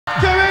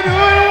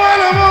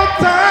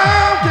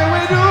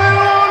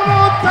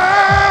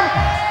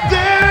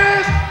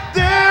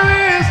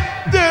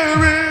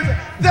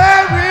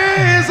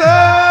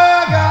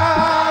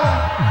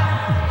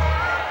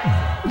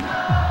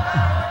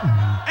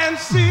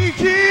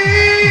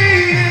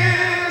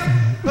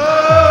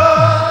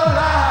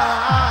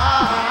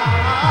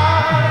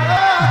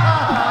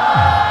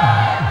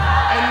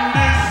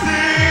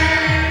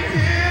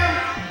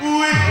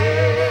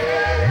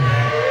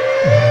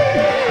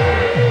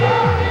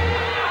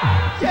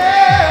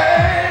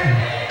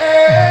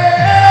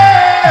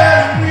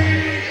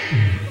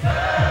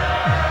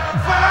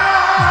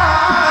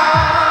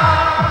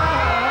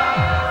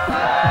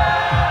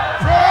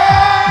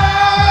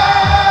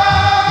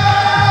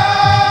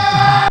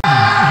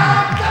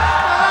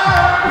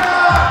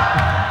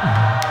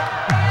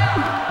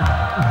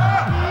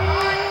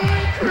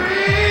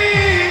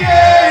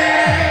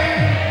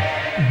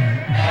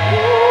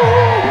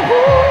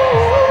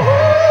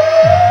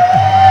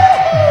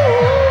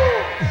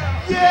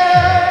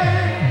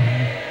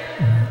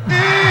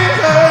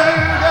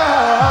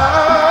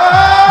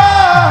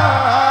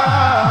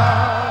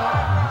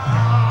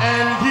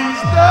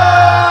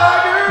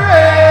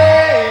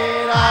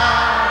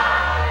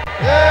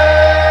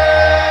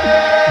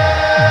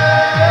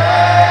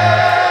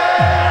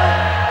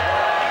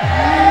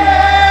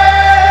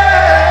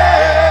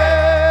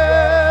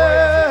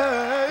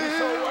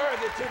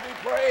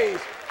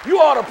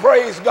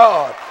Praise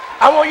God.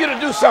 I want you to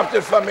do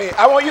something for me.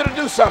 I want you to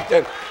do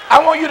something.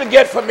 I want you to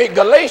get for me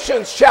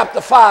Galatians chapter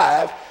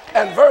 5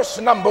 and verse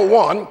number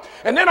 1.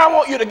 And then I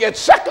want you to get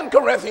 2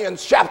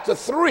 Corinthians chapter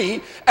 3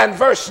 and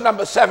verse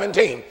number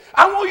 17.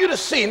 I want you to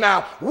see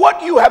now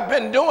what you have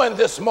been doing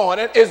this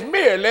morning is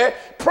merely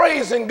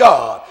praising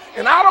God.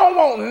 And I don't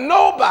want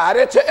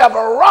nobody to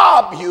ever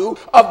rob you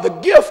of the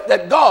gift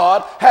that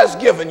God has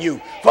given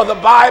you. For the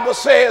Bible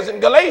says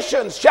in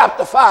Galatians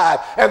chapter 5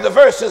 and the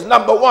verse is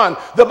number 1,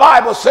 the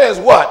Bible says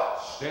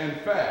what? Stand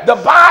fast. The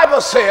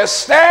Bible says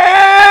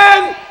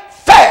stand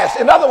fast.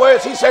 In other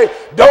words, he said,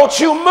 don't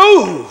you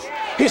move.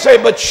 He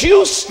said, but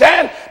you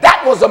stand.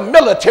 That was a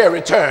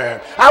military term.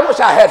 I wish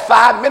I had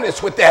 5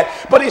 minutes with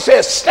that. But he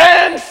says,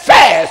 stand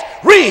fast.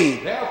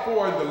 Read.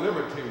 Therefore, in the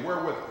liberty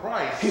wherewith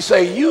Christ. He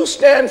said, you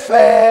stand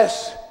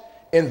fast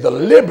in the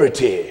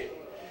liberty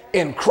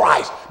in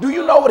Christ. Do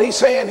you know what he's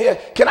saying here?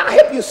 Can I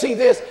help you see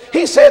this?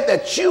 He said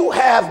that you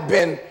have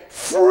been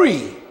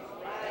free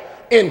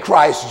in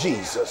Christ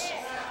Jesus.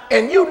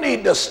 And you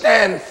need to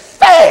stand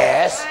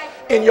fast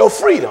in your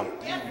freedom.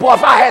 Boy,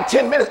 if I had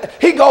 10 minutes,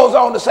 he goes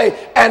on to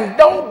say, and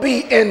don't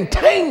be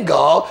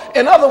entangled.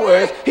 In other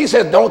words, he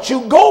says, don't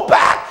you go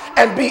back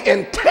and be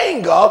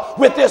entangled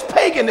with this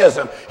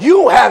paganism.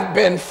 You have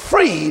been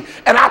freed.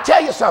 And I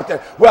tell you something,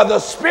 where the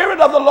Spirit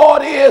of the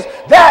Lord is,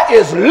 that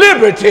is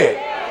liberty.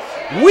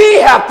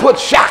 We have put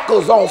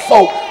shackles on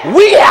folk.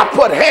 We have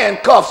put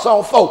handcuffs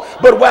on folk.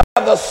 But where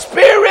the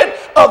Spirit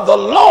of the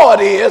Lord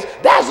is,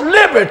 that's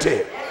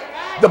liberty.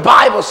 The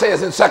Bible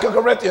says in 2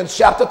 Corinthians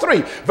chapter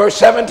 3, verse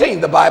 17,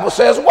 the Bible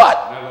says what?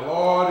 Now the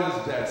Lord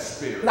is that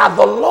Spirit. Now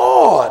the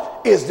Lord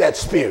is that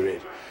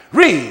Spirit.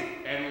 Read.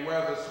 And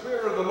where the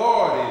Spirit of the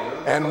Lord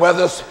is. And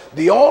whether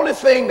the only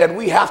thing that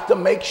we have to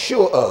make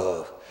sure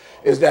of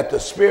is that the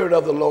Spirit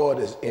of the Lord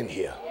is in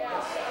here.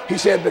 He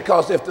said,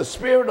 because if the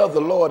Spirit of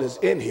the Lord is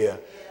in here,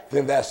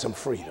 then there's some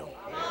freedom.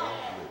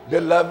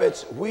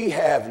 Beloveds, we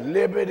have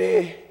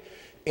liberty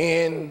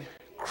in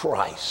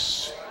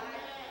Christ.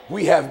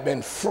 We have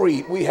been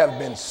freed. We have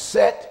been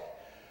set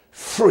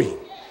free.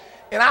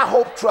 And I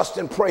hope, trust,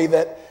 and pray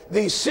that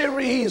these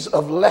series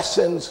of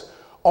lessons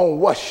on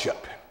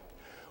worship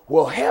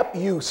will help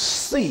you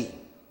see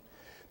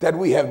that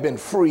we have been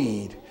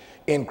freed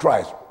in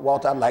Christ.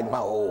 Walter, I like my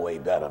old way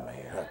better,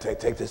 man.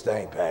 Take this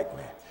thing back,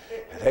 man.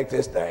 Take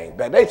this thing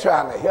back. They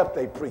trying to help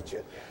their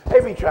preacher. They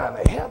be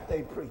trying to help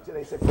their preacher.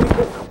 They say,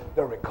 preacher,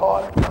 the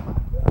recording. Come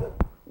on, brother.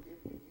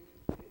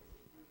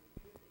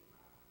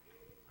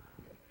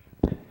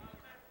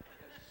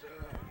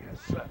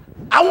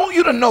 I want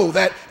you to know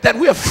that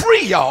we're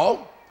free,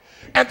 y'all,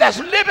 and that's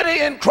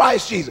liberty in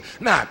Christ Jesus.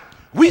 Now,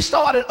 we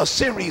started a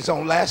series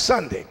on last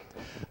Sunday.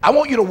 I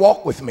want you to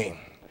walk with me,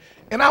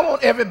 and I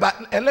want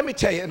everybody, and let me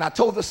tell you, and I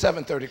told the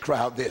 7:30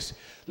 crowd this,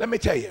 let me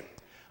tell you,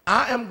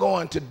 I am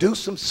going to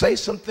say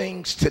some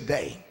things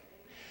today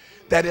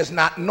that is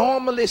not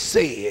normally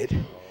said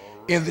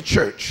in the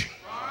church.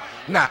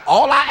 Now,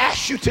 all I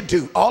ask you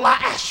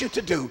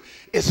to do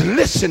is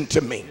listen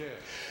to me.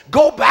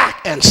 Go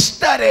back and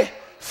study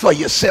for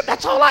yourself.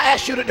 That's all I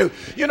ask you to do.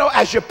 You know,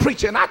 as you're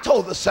preaching, and I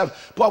told the 7,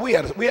 boy, we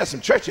had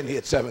some church in here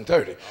at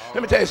 7:30.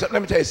 Let me tell you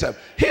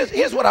something.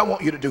 Here's what I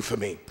want you to do for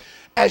me.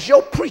 As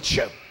your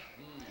preacher,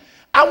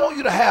 I want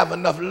you to have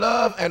enough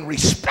love and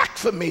respect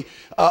for me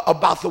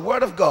about the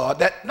word of God,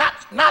 that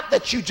not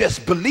that you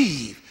just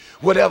believe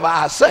whatever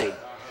I say,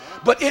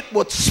 but it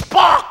would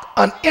spark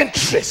an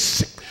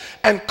interest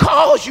and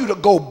cause you to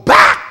go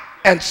back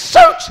and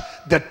search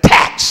the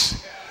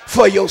text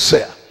for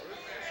yourself.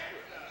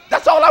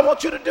 That's all I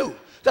want you to do.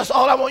 That's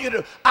all I want you to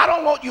do. I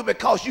don't want you,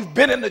 because you've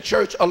been in the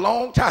church a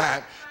long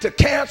time, to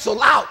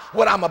cancel out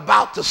what I'm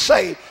about to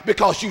say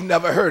because you've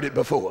never heard it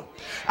before.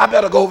 I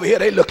better go over here.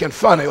 They looking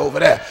funny over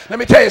there. Let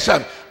me tell you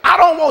something. I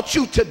don't want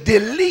you to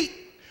delete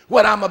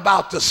what I'm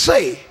about to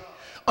say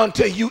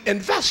until you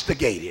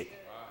investigate it.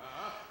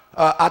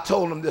 I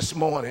told them this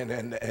morning,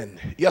 and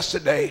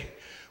yesterday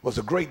was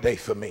a great day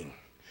for me.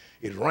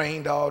 It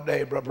rained all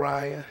day, Brother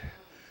Brian.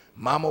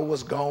 Mama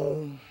was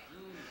gone.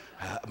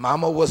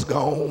 Mama was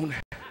gone.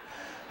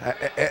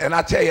 And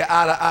I tell you,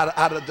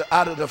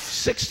 out of the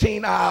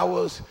 16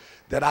 hours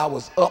that I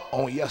was up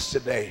on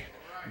yesterday,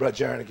 Brother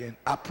Jernigan,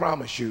 I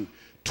promise you,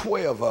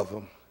 12 of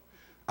them,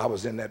 I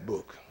was in that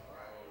book.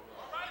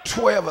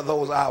 12 of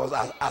those hours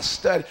I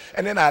studied,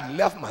 and then I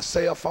left my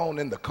cell phone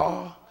in the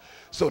car,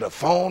 so the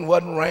phone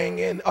wasn't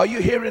ringing. Are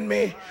you hearing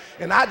me?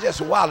 And I just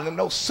wallowed, and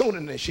no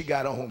sooner than she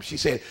got home, she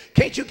said,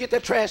 "Can't you get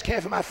that trash can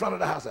from my front of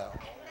the house out?"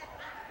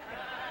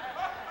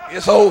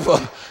 It's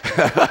over.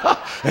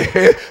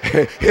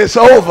 It's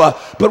over.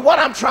 But what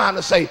I'm trying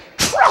to say,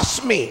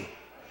 trust me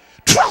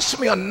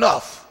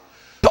enough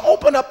to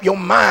open up your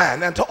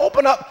mind and to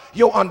open up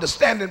your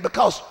understanding,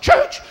 because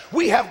church,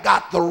 we have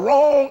got the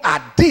wrong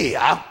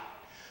idea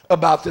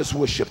about this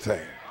worship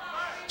thing.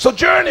 So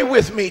journey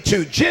with me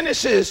to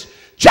Genesis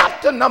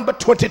chapter number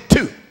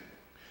 22.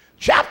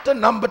 Chapter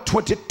number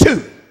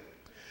 22.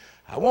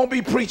 I won't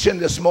be preaching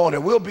this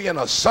morning. We'll be in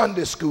a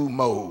Sunday school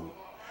mode.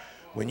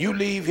 When you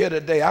leave here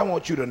today, I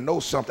want you to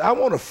know something. I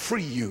want to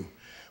free you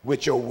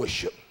with your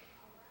worship.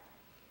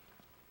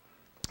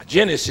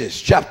 Genesis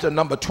chapter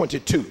number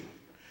 22.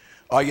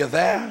 Are you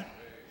there?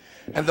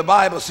 And the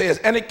Bible says,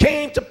 "And it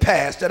came to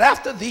pass that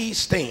after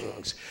these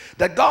things,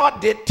 that God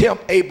did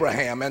tempt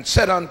Abraham and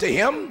said unto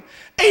him,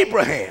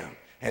 Abraham.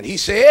 And he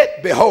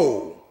said,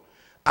 Behold,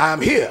 I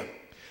am here.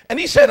 And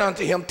he said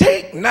unto him,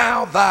 Take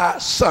now thy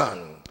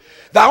son,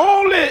 thy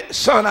only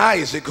son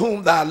Isaac,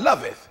 whom thou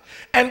lovest,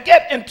 and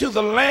get into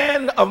the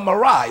land of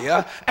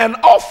Moriah, and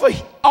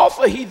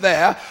offer he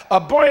there a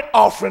burnt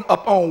offering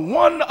upon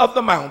one of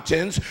the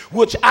mountains,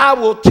 which I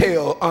will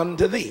tell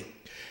unto thee.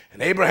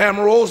 And Abraham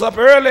rose up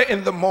early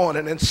in the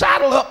morning, and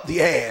saddled up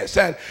the ass,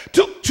 and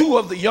took 2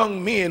 of the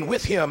young men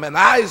with him, and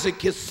Isaac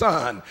his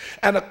son,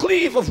 and a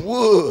cleave of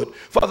wood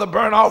for the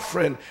burnt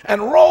offering,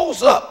 and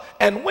rose up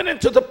and went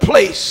into the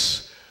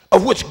place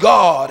of which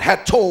God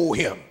had told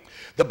him."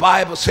 The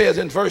Bible says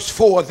in verse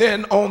 4,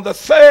 "Then on the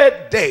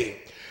 3rd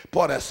day,"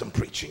 boy, that's some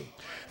preaching.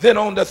 "Then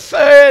on the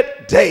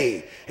 3rd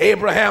day,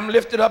 Abraham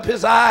lifted up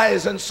his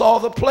eyes and saw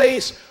the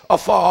place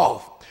afar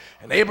off.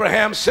 And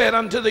Abraham said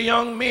unto the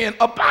young men,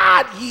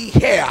 Abide ye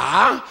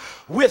here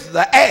with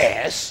the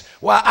ass,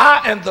 while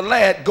I and the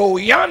lad go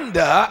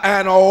yonder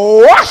and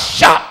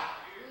worship.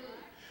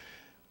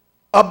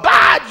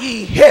 Abide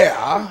ye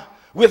here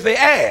with the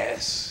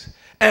ass,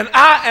 and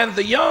I and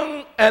the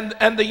young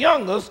and the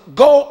youngest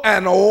go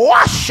and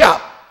worship,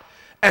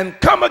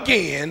 and come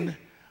again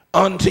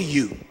unto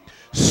you."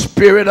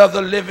 Spirit of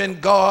the living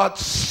God,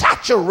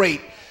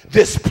 saturate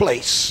this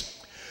place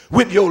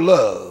with your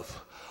love.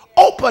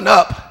 Open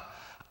up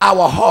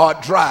our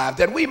hard drive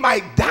that we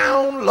might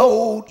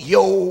download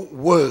your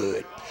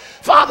word.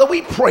 Father,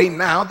 we pray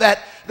now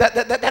that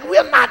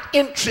we're not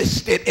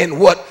interested in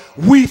what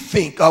we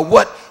think or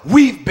what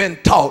we've been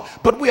taught,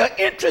 but we are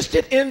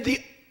interested in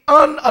the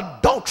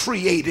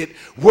unadulterated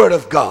word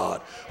of God.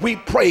 We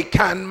pray,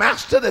 kind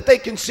master, that they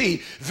can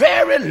see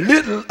very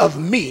little of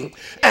me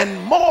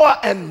and more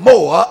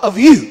of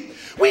you.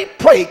 We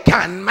pray,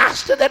 kind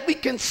master, that we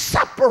can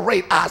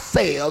separate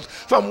ourselves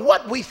from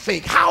what we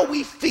think, how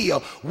we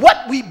feel,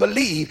 what we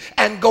believe,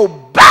 and go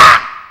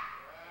back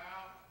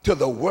to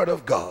the word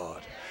of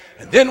God.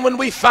 And then when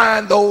we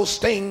find those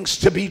things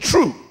to be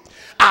true,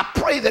 I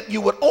pray that you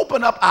would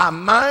open up our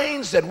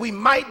minds that we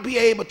might be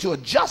able to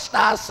adjust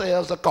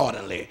ourselves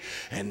accordingly.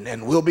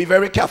 And we'll be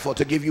very careful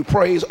to give you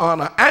praise,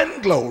 honor,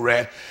 and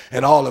glory.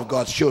 And all of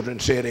God's children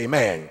said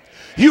amen.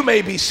 You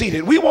may be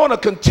seated. We want to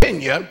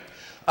continue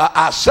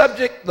our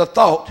subject, the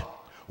thought,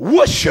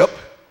 worship,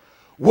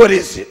 what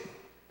is it?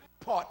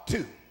 Part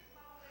 2.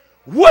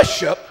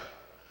 Worship,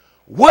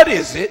 what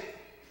is it?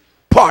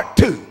 Part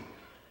 2.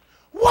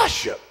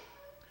 Worship,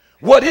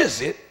 what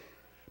is it?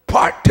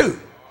 Part 2.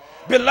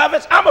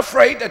 Beloveds, I'm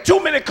afraid that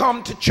too many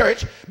come to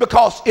church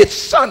because it's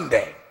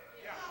Sunday,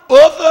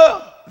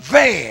 other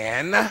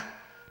than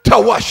to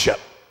worship.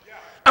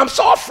 I'm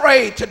so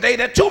afraid today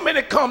that too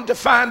many come to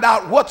find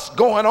out what's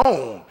going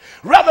on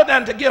rather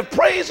than to give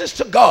praises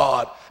to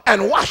God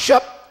and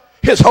worship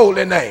his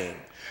holy name.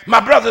 My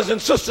brothers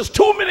and sisters,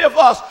 too many of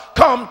us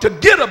come to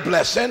get a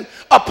blessing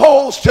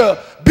opposed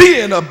to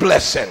being a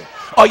blessing.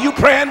 Are you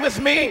praying with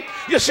me?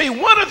 You see,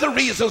 one of the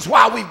reasons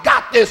why we've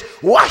got this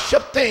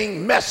worship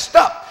thing messed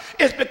up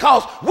is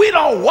because we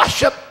don't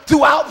worship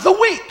throughout the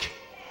week.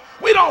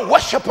 We don't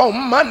worship on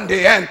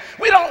Monday, and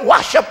we don't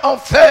worship on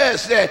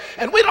Thursday,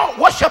 and we don't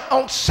worship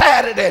on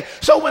Saturday.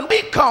 So when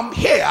we come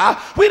here,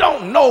 we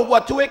don't know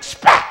what to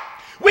expect.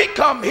 We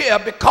come here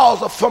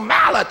because of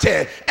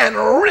formality and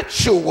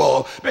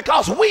ritual,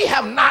 because we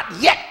have not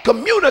yet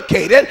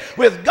communicated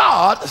with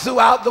God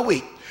throughout the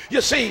week. You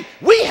see,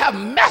 we have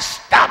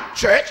messed up,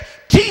 church,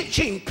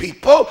 teaching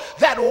people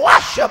that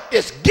worship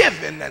is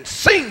giving and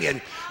singing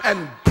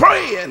and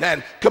praying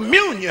and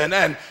communion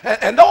and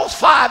those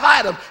 5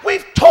 items.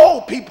 We've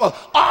told people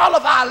all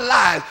of our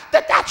lives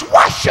that that's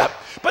worship.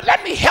 But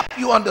let me help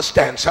you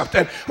understand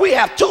something. We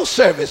have 2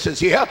 services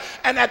here,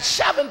 and at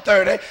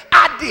 7:30,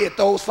 I did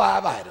those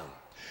 5 items.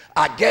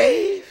 I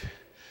gave,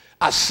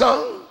 I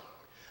sung,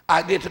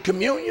 I did the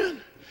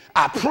communion,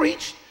 I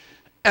preached,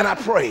 and I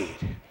prayed.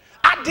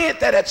 I did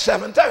that at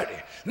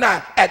 7:30.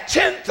 Now, at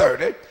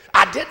 10:30,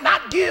 I did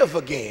not give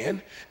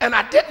again, and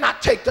I did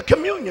not take the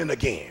communion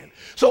again.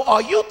 So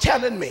are you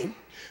telling me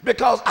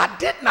because I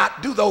did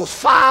not do those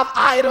 5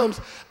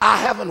 items, I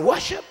haven't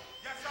worshiped?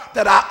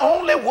 That I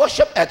only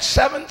worship at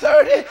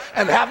 7:30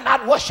 and have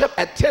not worshiped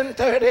at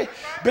 10:30?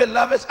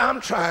 Beloveds,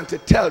 I'm trying to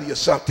tell you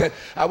something.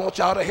 I want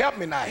y'all to help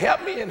me now.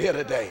 Help me in here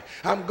today.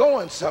 I'm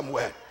going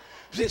somewhere.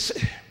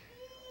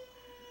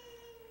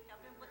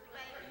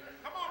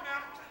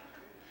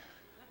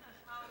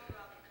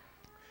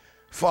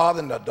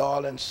 Father, in the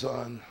darling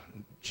Son,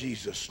 in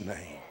Jesus'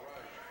 name,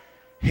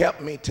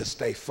 help me to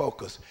stay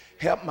focused.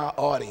 Help my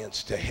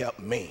audience to help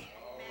me,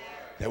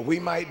 that we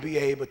might be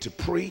able to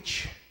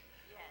preach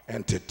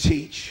and to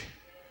teach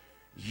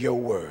your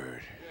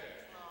word.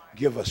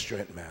 Give us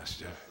strength,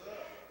 Master,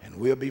 and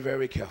we'll be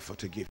very careful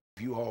to give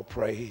you all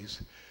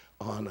praise,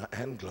 honor,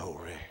 and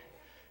glory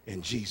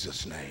in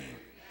Jesus' name.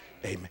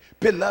 Amen.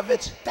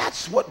 Beloveds,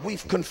 that's what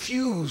we've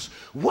confused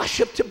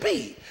worship to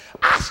be.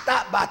 I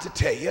stopped by to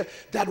tell you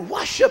that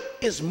worship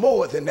is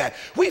more than that.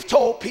 We've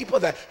told people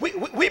that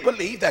we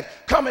believe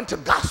that coming to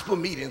gospel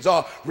meetings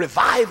or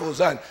revivals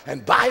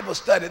and Bible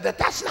study,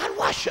 that's not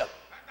worship.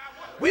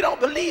 We don't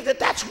believe that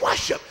that's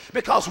worship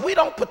because we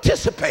don't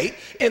participate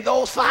in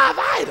those 5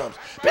 items.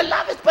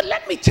 Beloveds, but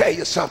let me tell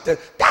you something.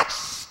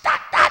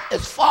 That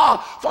is far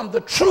from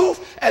the truth.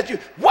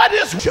 What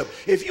is worship?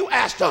 If you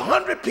asked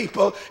 100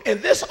 people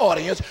in this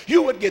audience,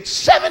 you would get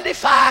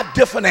 75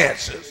 different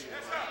answers.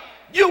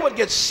 You would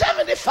get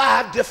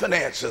 75 different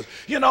answers.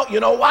 You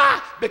know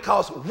why?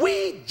 Because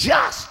we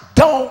just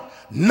don't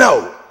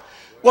know.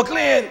 Well,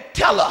 Glenn,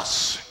 tell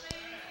us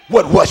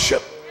what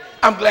worship.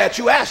 I'm glad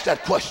you asked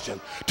that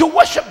question. To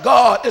worship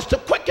God is to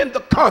quicken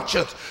the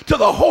conscience to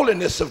the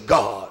holiness of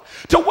God.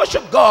 To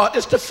worship God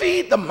is to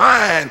feed the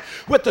mind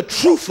with the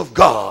truth of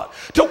God.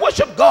 To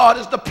worship God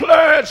is to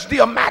purge the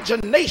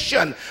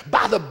imagination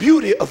by the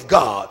beauty of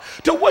God.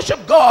 To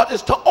worship God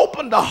is to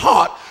open the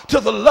heart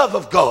to the love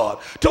of God.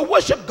 To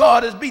worship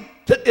God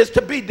is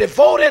to be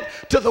devoted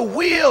to the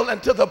will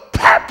and to the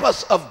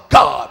purpose of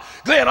God.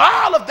 Glenn,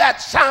 all of that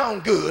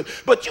sound good,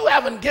 but you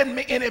haven't given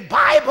me any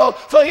Bible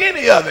for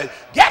any of it.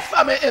 Get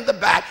for me in the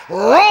back,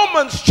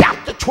 Romans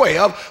chapter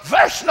 12,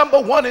 verse number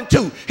 1 and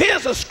 2.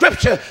 Here's a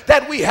scripture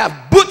that we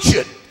have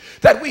butchered,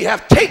 that we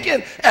have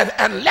taken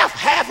and left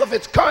half of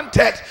its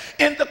context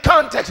in the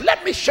context.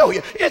 Let me show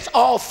you. It's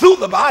all through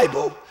the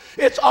Bible.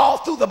 It's all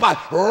through the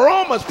Bible.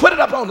 Romans, put it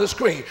up on the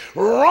screen.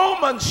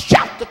 Romans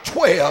chapter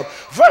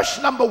 12,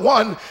 verse number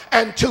 1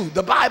 and 2.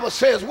 The Bible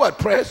says what,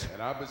 Press?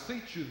 And I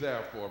beseech you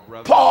therefore,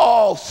 brother.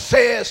 Paul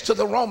says to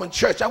the Roman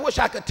church, I wish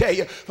I could tell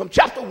you from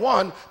chapter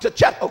 1 to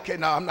chapter, okay,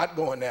 no, I'm not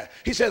going there.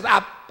 He says,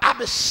 I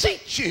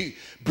beseech you,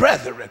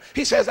 brethren.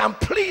 He says, I'm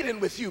pleading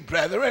with you,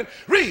 brethren.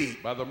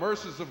 Read. By the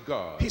mercies of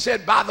God. He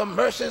said, by the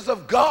mercies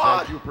of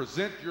God. That you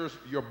present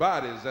your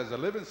bodies as a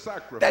living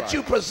sacrifice. That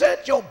you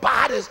present your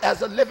bodies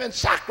as a living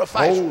sacrifice.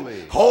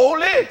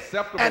 Holy.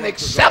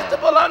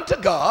 Acceptable unto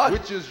God.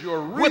 Which is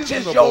your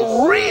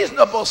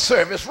reasonable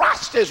service.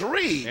 Watch this,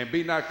 read. And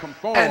be not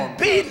conformed. And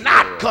be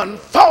not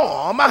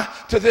conformed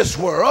to this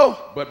world.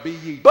 But be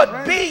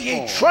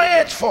ye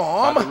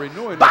transformed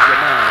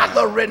by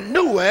the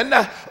renewing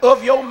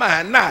of your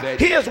mind. Now,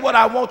 here's what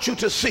I want you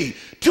to see.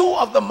 2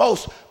 of the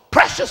most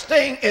precious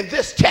thing in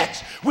this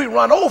text we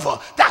run over.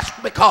 That's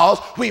because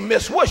we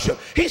miss worship.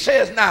 He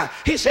said now,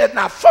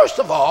 first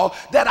of all,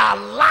 that our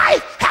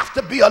life has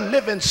to be a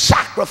living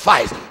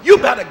sacrifice. You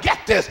better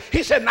get this.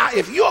 He said, now,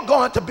 if you're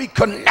going to be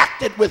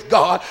connected with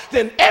God,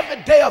 then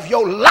every day of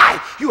your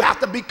life, you have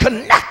to be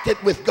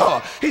connected with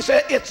God. He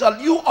said,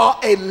 you are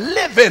a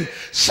living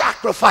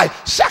sacrifice.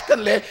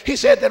 Secondly, he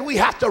said that we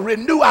have to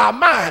renew our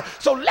mind.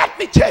 So let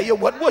me tell you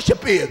what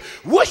worship is.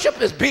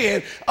 Worship is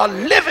being a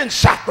living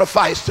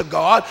sacrifice to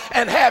God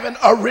and having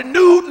a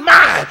renewed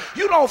mind.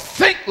 You don't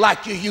think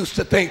like you used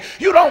to think.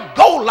 You don't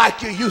go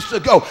like you used to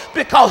go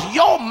because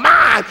your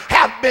mind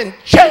have been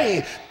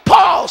changed.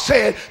 Paul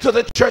said to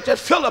the church at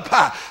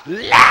Philippi,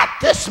 let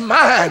this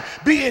mind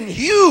be in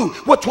you,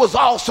 which was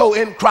also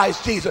in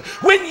Christ Jesus.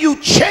 When you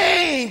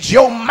change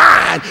your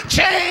mind,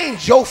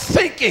 change your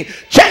thinking,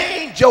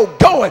 change your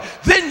going,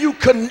 then you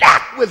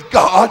connect with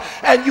God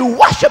and you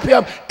worship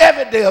him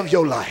every day of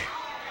your life.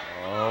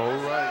 All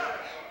right.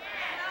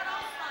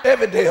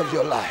 Every day of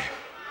your life.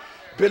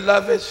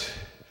 Beloveds,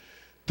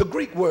 the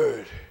Greek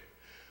word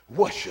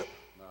worship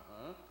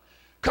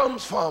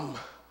comes from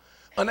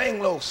an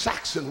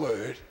Anglo-Saxon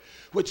word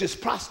which is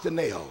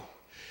proskuneo.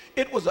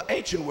 It was an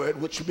ancient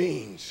word which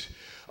means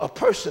a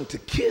person to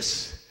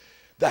kiss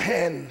the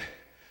hand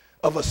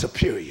of a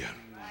superior.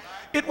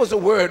 It was a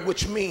word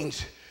which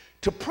means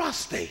to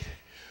prostrate.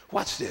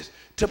 Watch this.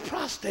 To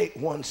prostrate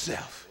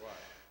oneself.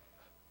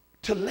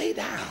 To lay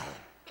down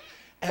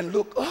and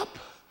look up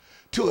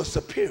to a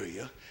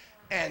superior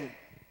and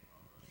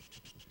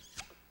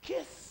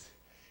kiss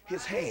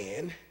his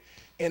hand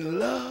in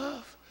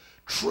love,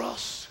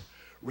 trust,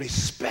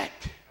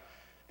 respect,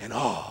 and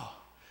awe.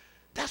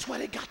 That's where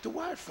they got the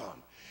word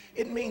from.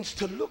 It means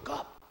to look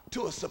up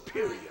to a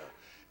superior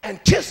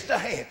and kiss the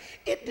hand.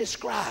 It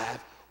describes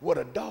what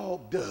a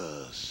dog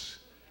does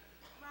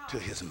to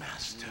his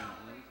master.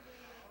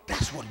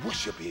 That's what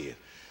worship is.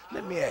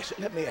 Let me ask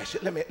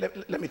you,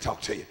 let me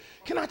talk to you.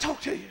 Can I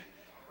talk to you?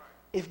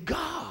 If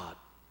God,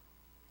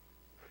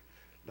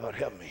 Lord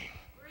help me,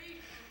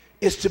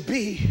 is to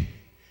be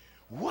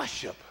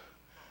worship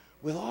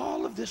with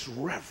all of this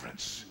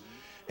reverence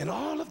and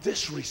all of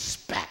this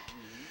respect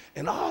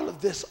and all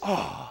of this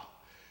awe,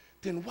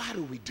 then why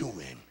do we do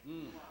him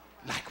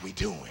like we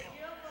do him?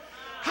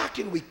 How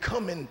can we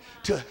come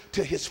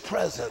into his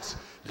presence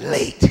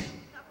late?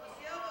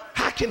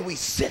 How can we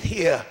sit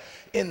here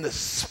in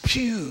the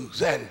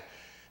pews and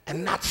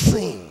not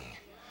sing?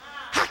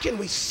 How can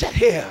we sit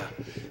here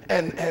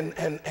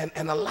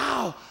and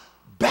allow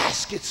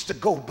baskets to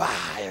go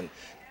by, and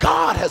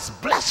God has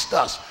blessed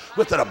us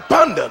with an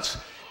abundance,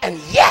 and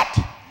yet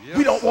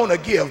we don't want to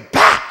give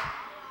back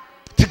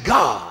to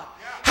God?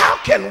 How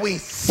can we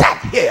sit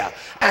here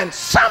and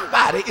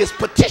somebody is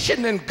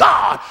petitioning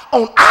God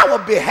on our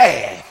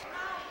behalf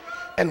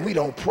and we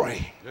don't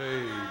pray?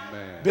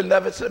 Amen.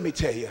 Beloveds, let me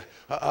tell you,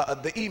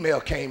 the email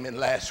came in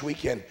last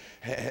week, and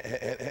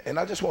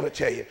I just want to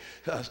tell you,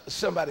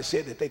 somebody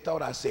said that they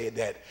thought I said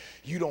that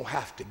you don't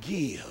have to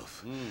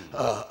give.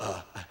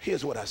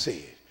 Here's what I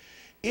said.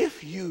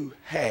 If you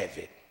have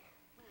it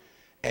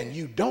and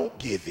you don't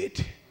give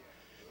it,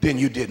 then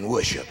you didn't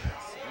worship.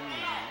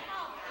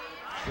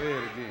 Say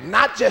it again.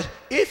 Not just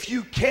if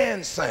you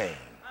can sing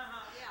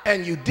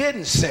and you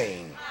didn't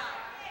sing.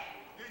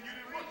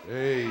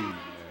 Amen.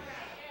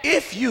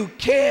 If you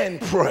can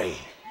pray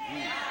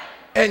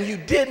and you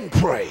didn't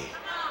pray.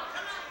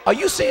 Are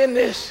you seeing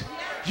this?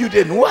 You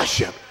didn't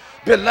worship.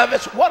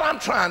 Beloveds, what I'm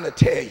trying to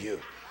tell you,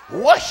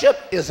 worship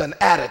is an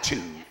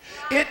attitude.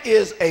 It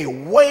is a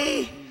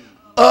way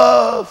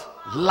of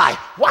life.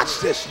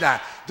 Watch this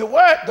now. The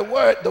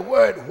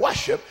word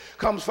worship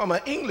comes from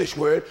an English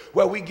word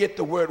where we get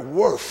the word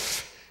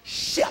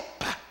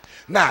worth-ship.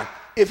 Now,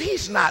 if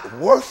he's not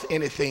worth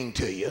anything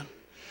to you,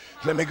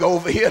 let me go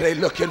over here. They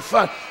looking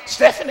fun.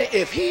 Stephanie,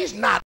 if he's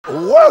not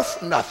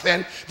worth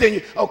nothing, then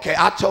you, okay,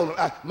 I told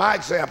him, my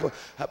example,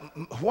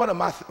 one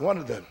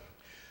of the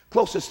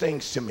closest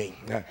things to me,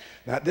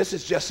 now this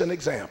is just an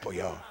example,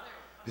 y'all.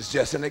 This is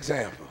just an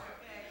example,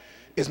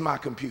 is my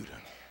computer,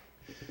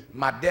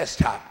 my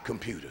desktop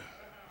computer.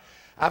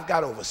 I've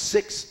got over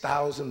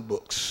 6,000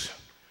 books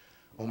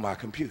on my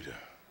computer.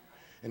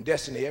 And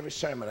Destiny, every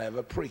sermon I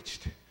ever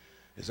preached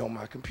is on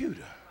my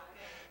computer.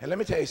 And let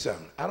me tell you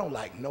something, I don't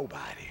like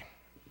nobody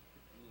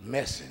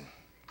messing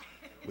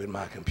with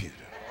my computer.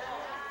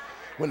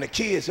 When the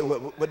kids say,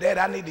 well, Dad,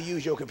 I need to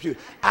use your computer,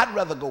 I'd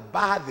rather go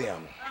buy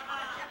them.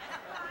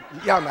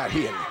 Y'all not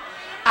hearing me.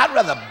 I'd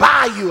rather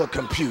buy you a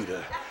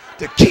computer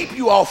to keep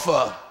you off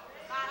of.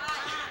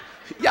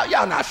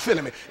 Y'all not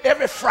feeling me.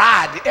 Every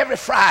Friday,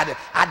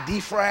 I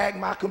defrag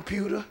my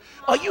computer.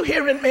 Are you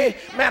hearing me?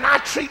 Man, I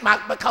treat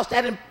because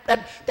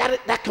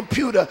that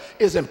computer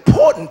is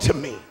important to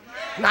me.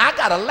 Now, I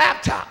got a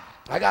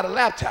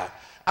laptop.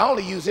 I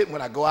only use it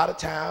when I go out of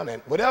town, and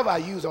whatever I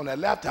use on that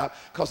laptop,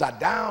 because I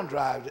down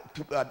drive it,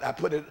 I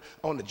put it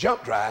on the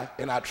jump drive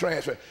and I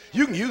transfer it.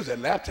 You can use that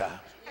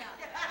laptop.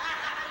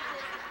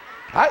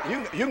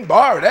 You can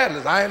borrow that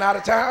as I ain't out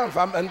of town. If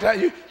I'm telling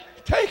you,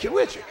 take it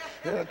with you.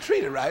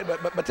 Treat it right,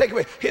 but take it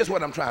away. Here's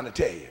what I'm trying to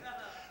tell you.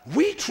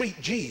 We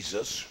treat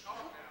Jesus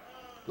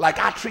like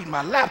I treat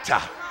my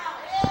laptop.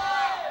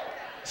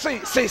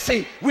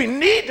 See, we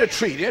need to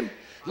treat him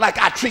like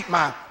I treat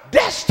my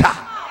desktop,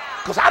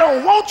 because I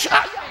don't want you.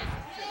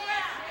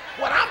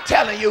 What I'm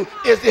telling you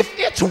is, if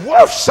it's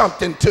worth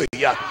something to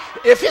you,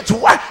 if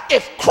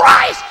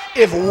Christ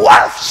is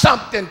worth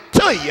something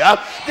to you,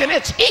 then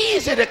it's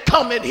easy to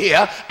come in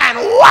here and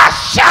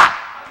worship.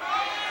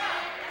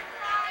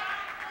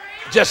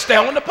 Just stay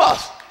on the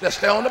bus. Just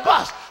stay on the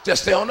bus.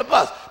 Just stay on the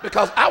bus.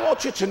 Because I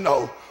want you to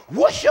know,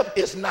 worship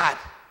is not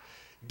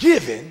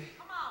giving.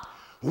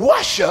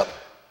 Worship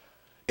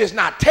is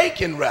not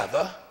taking,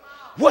 rather.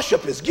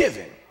 Worship is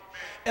giving.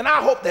 And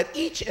I hope that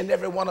each and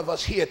every one of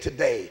us here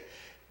today,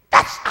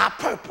 that's our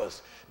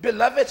purpose.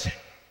 Beloveds,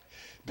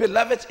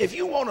 if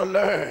you want to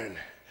learn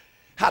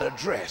how to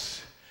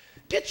dress,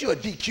 get you a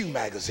DQ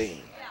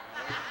magazine.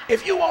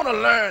 If you want to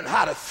learn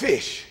how to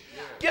fish,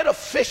 get a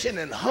fishing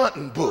and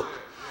hunting book.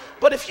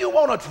 But if you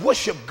want to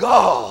worship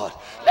God,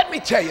 let me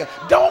tell you,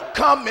 don't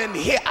come in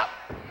here.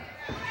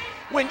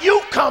 When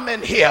you come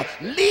in here,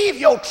 leave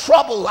your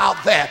trouble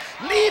out there.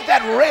 Leave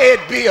that red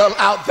bill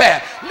out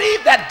there.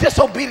 Leave that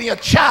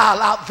disobedient child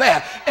out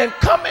there. And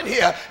come in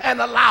here and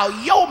allow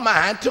your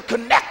mind to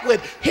connect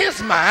with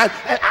his mind.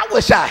 And I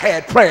wish I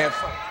had praying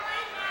for you.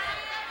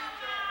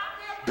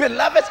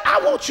 Beloveds,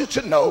 I want you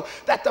to know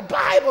that the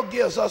Bible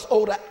gives us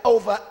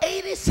over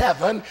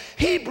 87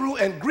 Hebrew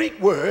and Greek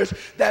words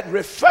that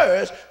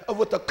refers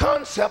with the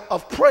concept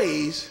of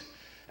praise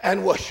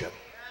and worship.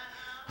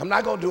 I'm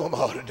not going to do them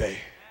all today.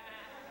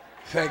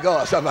 Thank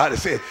God somebody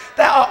said.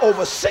 There are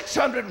over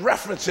 600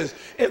 references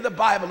in the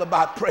Bible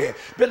about prayer.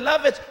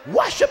 Beloved,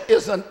 worship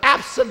is an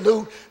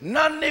absolute,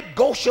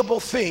 non-negotiable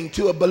thing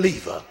to a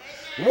believer.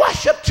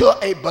 Worship to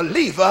a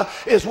believer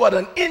is what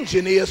an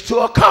engine is to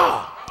a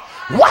car.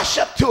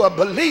 Worship to a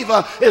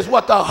believer is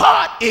what the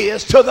heart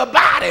is to the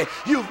body.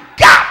 You've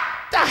got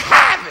to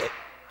have it.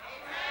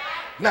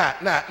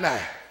 Now.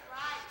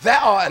 There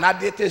are, and I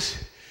did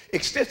this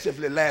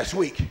extensively last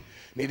week.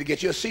 Need to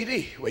get you a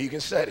CD where you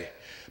can study.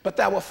 But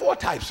there were 4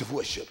 types of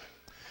worship.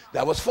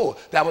 That was 4.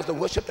 That was the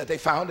worship that they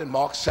found in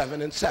Mark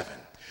 7:7.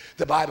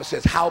 The Bible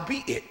says,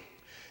 howbeit,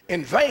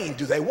 in vain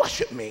do they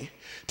worship me,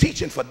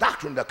 teaching for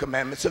doctrine the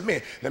commandments of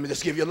men. Let me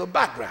just give you a little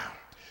background.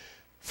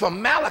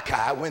 From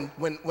Malachi,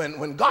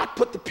 when God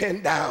put the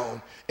pen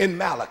down in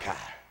Malachi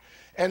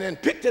and then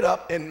picked it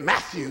up in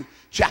Matthew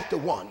chapter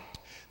 1,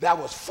 there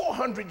was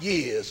 400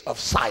 years of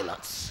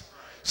silence.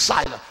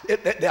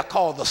 They're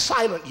called the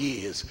silent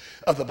years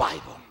of the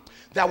Bible.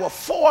 There were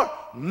 4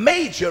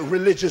 major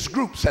religious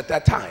groups at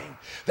that time.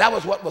 That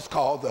was what was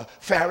called the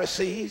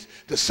Pharisees,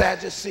 the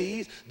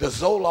Sadducees, the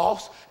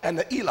Zolophs, and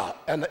the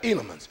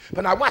Elamites.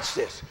 But now watch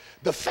this.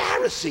 The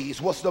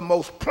Pharisees was the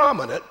most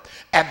prominent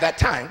at that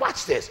time.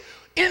 Watch this.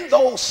 In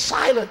those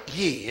silent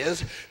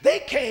years, they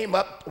came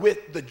up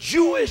with the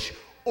Jewish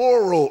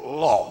oral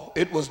law.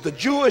 It was the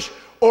Jewish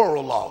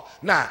oral law.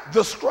 Now,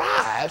 the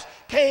scribes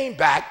came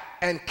back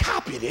and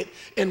copied it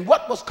in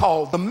what was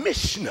called the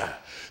Mishnah.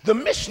 The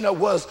Mishnah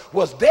was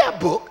their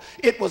book.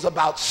 It was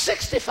about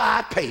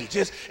 65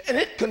 pages, and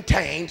it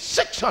contained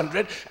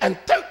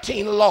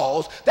 613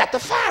 laws that the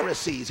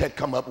Pharisees had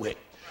come up with.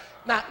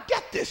 Now,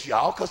 get this,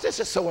 y'all, because this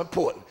is so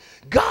important.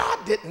 God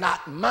did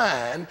not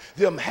mind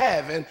them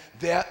having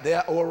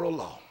their oral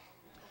law.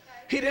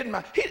 He didn't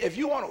mind. If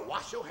you want to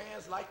wash your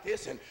hands like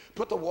this and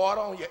put the water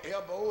on your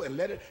elbow and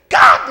let it,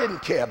 God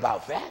didn't care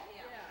about that.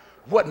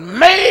 What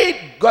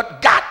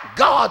got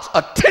God's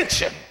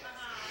attention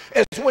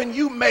is when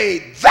you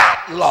made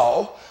that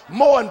law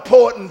more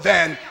important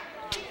than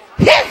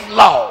his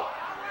law.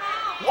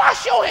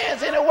 Wash your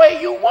hands any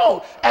way you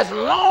want, as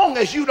long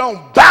as you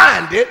don't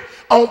bind it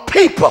on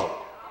people.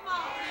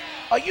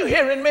 Are you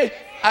hearing me?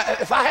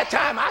 If I had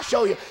time, I'll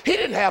show you. He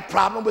didn't have a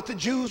problem with the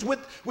Jews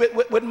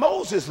with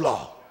Moses'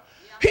 law.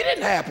 He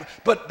didn't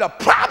have, but the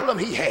problem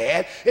he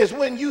had is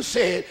when you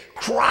said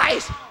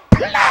Christ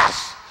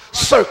plus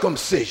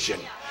circumcision.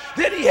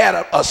 Then he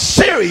had a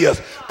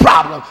serious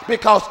problem,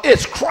 because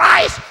it's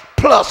Christ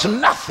plus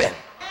nothing.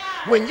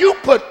 When you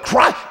put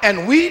Christ,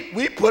 and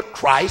we put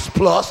Christ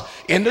plus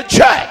in the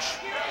church.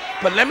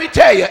 But let me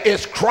tell you,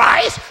 it's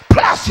Christ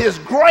plus his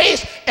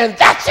grace, and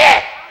that's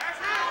it.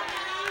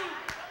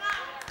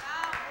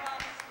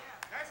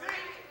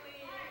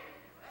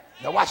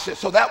 Now watch this.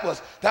 So that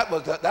was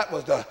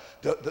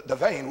the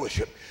vain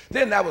worship.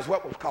 Then that was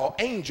what was called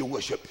angel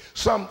worship.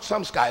 Some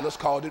scholars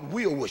called it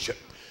wheel worship.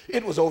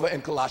 It was over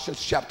in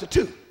Colossians chapter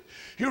 2.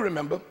 You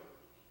remember,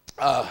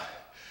 that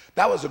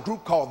was a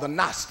group called the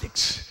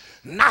Gnostics.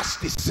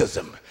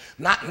 Gnosticism.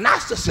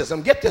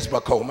 Gnosticism, get this,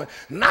 Coleman.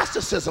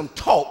 Gnosticism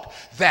taught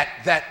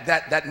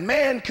that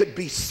man could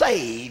be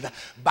saved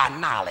by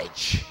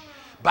knowledge.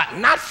 But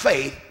not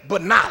faith,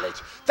 but knowledge.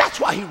 That's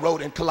why he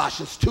wrote in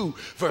Colossians 2,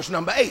 verse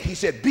number 8. He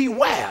said,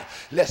 beware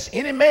lest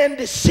any man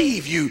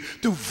deceive you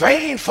through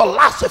vain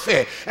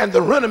philosophy and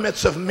the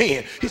rudiments of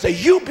men. He said,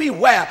 you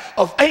beware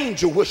of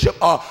angel worship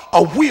or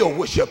wheel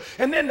worship.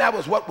 And then that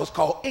was what was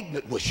called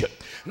ignorant worship.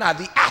 Now,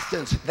 the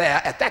Athens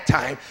there at that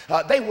time,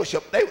 they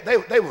worshiped,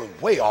 they were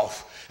way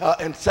off.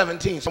 In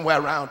 17,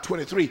 somewhere around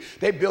 23,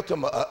 they built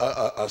them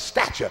a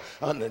statue,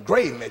 an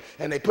engraving,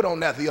 and they put on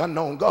that the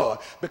unknown God,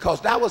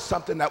 because that was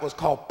something that was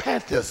called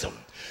pantheism,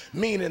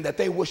 meaning that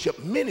they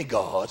worshiped many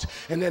gods.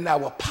 And then there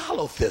was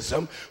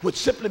polytheism, which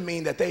simply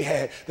mean that they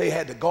had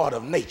the god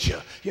of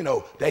nature. You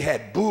know, they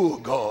had bull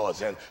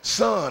gods and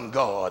sun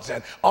gods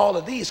and all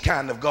of these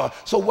kind of gods.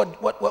 So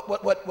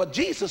what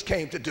Jesus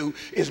came to do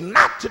is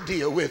not to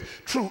deal with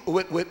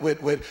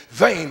with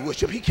vain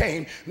worship. He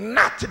came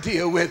not to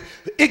deal with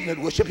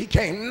ignorant worship. He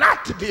came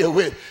not to deal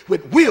with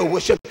wheel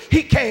worship.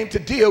 He came to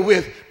deal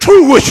with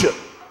true worship.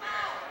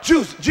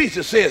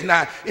 Jesus says,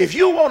 now, if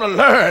you want to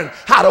learn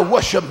how to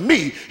worship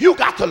me, you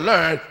got to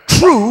learn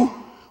true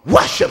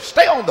worship.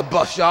 Stay on the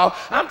bus, y'all.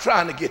 I'm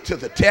trying to get to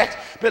the text.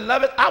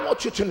 Beloved, I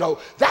want you to know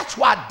that's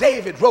why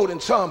David wrote in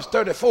Psalms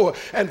 34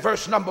 and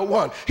verse number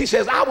 1. He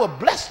says, I will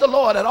bless the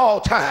Lord at all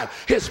times.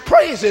 His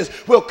praises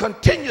will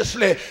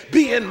continuously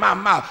be in my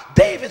mouth.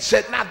 David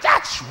said, now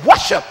that's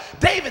worship.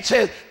 David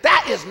says,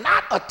 that is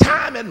not a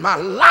time in my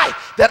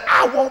life that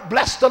I won't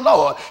bless the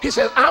Lord. He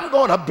says, I'm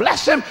going to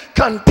bless him.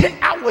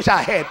 I wish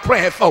I had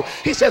praying folk.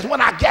 He says,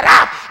 when I get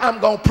up, I'm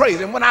going to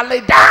praise him. When I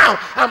lay down,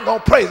 I'm going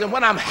to praise him.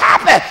 When I'm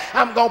happy,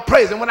 I'm going to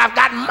praise him. When I've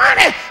got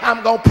money,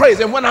 I'm going to praise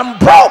him. When I'm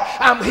broke,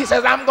 he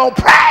says, I'm going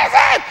to praise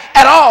him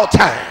at all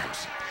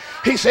times.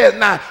 He says,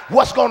 now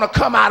what's going to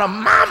come out of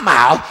my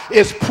mouth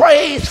is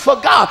praise for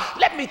God.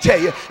 Let me tell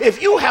you,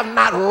 if you have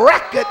not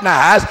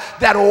recognized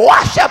that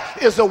worship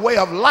is a way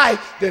of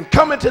life, then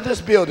coming to this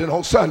building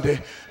on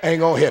Sunday ain't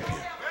going to help you.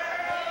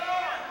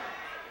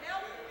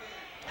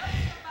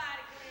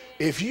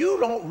 If you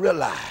don't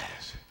realize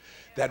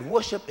that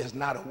worship is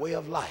not a way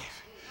of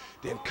life,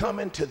 then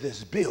coming to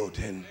this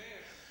building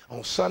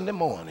on Sunday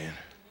morning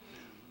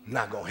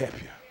not going to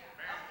help you.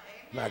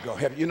 Not going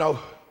to help you. You know,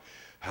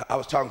 I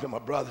was talking to my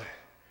brother.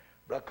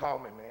 Brother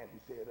called me, man.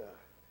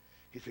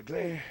 He said,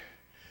 Glenn,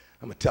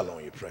 I'm going to tell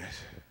on you,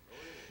 Prince.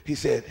 He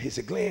said,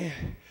 Glenn,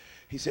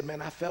 he said,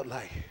 man, I felt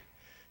like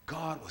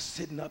God was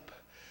sitting up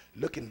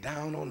looking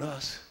down on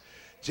us,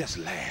 just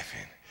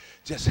laughing,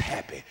 just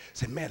happy. He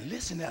said, man,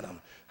 listen at them,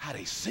 how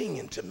they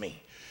singing to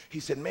me. He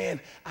said, man,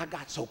 I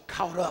got so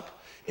caught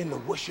up in the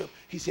worship.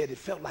 He said, it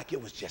felt like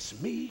it was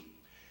just me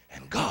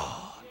and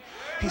God.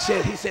 He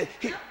said,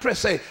 Prince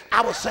said,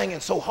 I was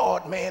singing so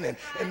hard, man,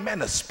 and man,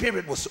 the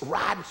spirit was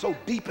riding so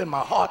deep in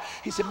my heart.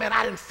 He said, man,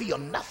 I didn't feel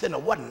nothing. There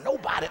wasn't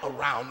nobody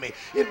around me.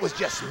 It was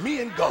just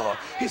me and God.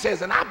 He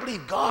says, and I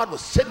believe God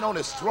was sitting on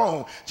his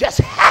throne, just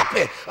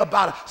happy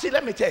about it. See,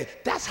 let me tell you,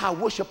 that's how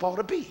worship ought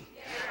to be.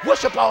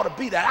 Worship ought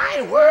to be that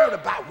I ain't worried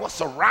about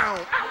what's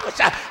around.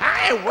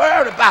 I ain't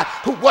worried about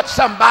what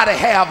somebody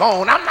have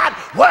on. I'm not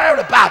worried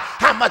about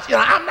how much,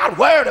 I'm not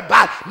worried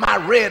about my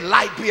red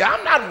light bill.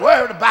 I'm not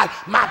worried about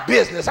my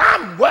business.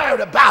 I'm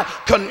worried about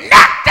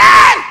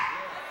connecting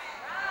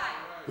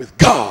with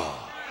God.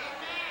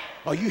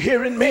 Are you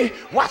hearing me?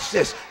 Watch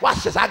this.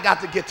 Watch this. I got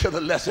to get to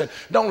the lesson.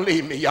 Don't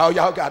leave me, y'all.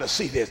 Y'all got to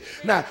see this.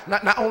 Now,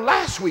 on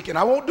last week, and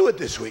I won't do it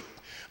this week.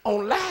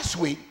 On last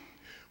week,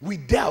 we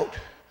dealt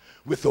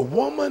with the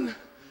woman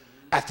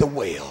at the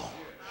well.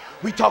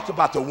 We talked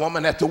about the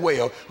woman at the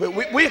well.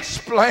 We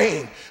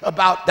explained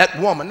about that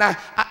woman. Now,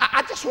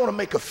 I just want to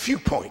make a few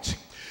points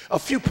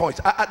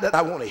that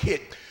I want to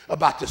hit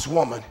about this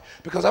woman,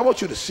 because I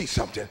want you to see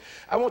something.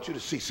 I want you to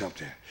see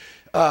something.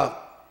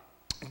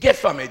 Get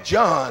from me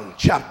John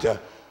chapter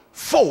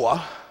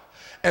 4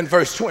 and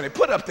verse 20.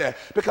 Put up there,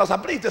 because I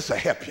believe this will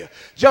help you.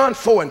 John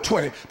 4 and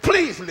 20.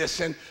 Please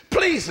listen.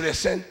 Please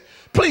listen.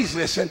 Please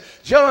listen.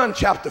 John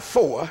chapter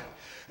 4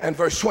 and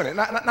verse 20.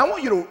 Now, I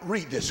want you to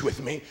read this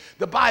with me.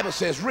 The Bible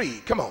says,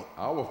 read. Come on.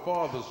 Our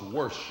fathers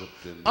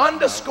worshipped in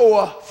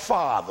underscore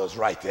fathers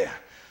right there.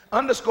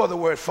 Underscore the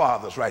word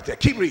fathers right there.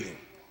 Keep reading.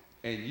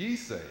 And ye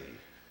say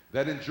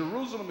that in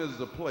Jerusalem is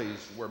the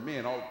place where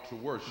men ought to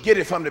worship. Get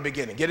it from the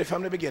beginning. Get it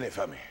from the beginning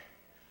for me.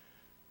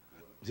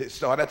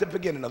 Start at the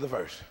beginning of the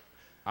verse.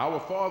 Our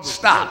fathers.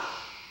 Stop.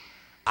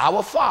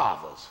 Our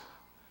fathers.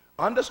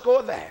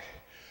 Underscore that.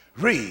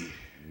 Read.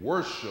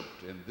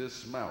 Worshipped in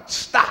this mountain.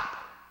 Stop.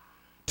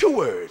 Two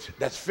words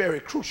that's very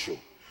crucial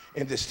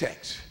in this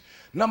text.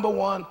 Number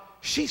one,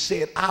 she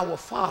said our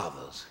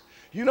fathers.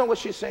 You know what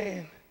she's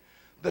saying?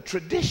 The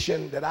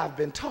tradition that I've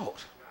been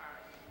taught.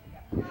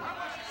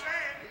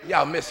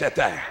 Y'all missed that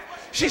thing.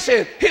 She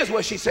said, here's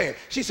what she's saying.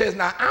 She says,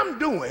 now I'm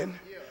doing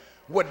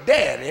what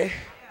Daddy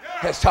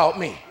has taught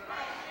me.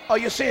 Are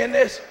you seeing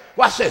this?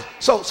 Watch this.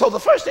 So the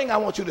first thing I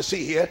want you to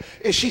see here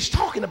is she's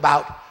talking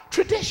about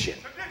tradition.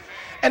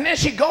 And then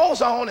she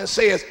goes on and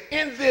says,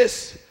 in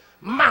this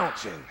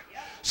mountain.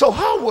 So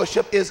her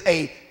worship is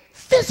a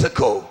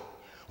physical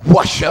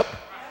worship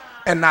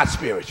and not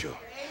spiritual.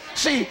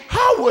 See,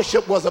 her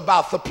worship was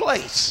about the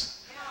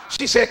place.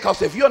 She said,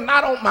 because if you're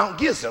not on Mount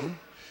Gizim,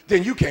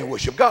 then you can't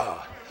worship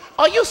God.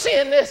 Are you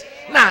seeing this?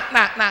 Now,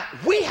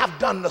 we have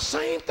done the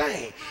same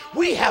thing.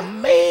 We have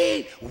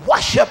made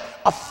worship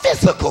a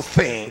physical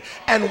thing,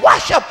 and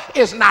worship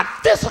is not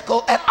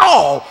physical at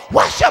all.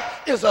 Worship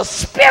is a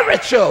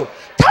spiritual.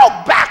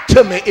 Talk back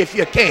to me if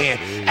you can.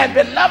 And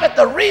beloved,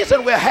 the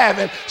reason we're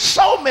having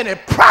so many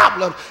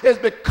problems is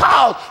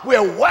because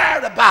we're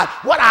worried about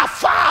what our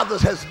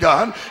fathers has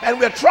done, and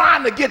we're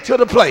trying to get to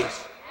the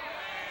place.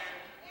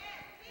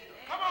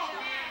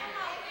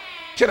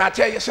 Can I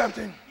tell you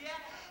something?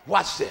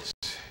 Watch this.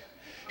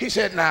 He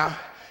said now,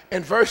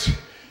 in verse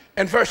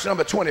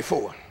number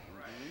 24,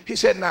 he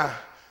said, now,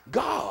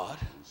 God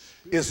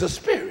is a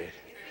spirit,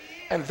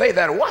 and they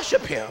that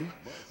worship him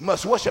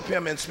must worship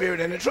him in spirit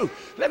and in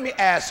truth. Let me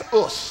ask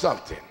us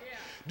something.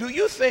 Do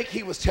you think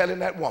he was telling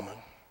that woman,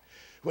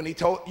 when he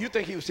told, you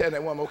think he was telling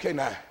that woman, okay,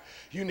 now,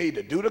 you need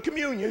to do the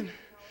communion,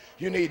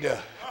 you need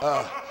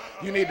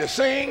to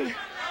sing,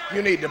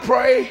 you need to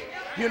pray,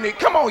 you need,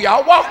 come on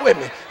y'all, walk with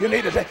me. You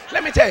need to say,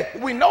 let me tell you,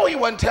 we know he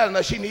wasn't telling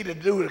us she needed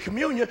to do the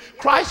communion.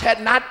 Christ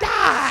had not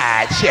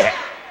died yet.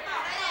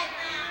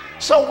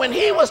 So when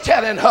he was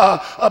telling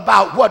her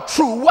about what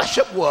true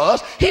worship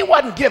was, he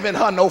wasn't giving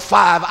her no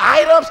 5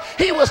 items.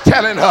 He was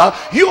telling her,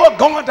 you are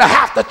going to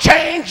have to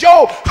change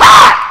your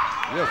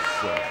heart. Yes,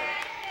 sir.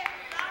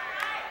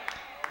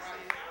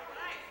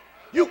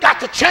 You got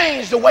to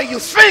change the way you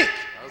think.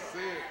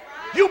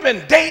 You've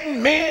been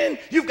dating men,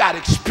 you've got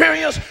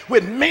experience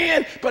with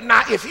men, but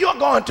now if you're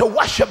going to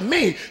worship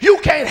me, you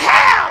can't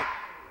have.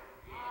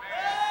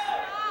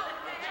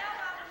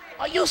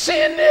 Are you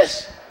seeing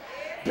this?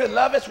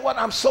 Beloveds, what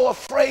I'm so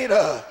afraid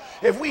of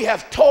if we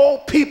have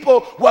told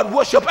people what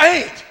worship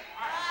ain't.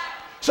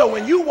 So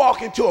when you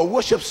walk into a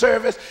worship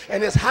service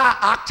and it's high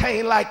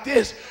octane like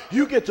this,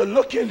 you get to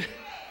looking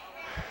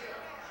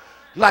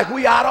like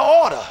we out of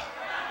order.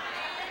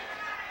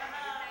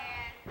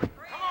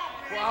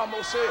 Well, I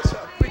almost said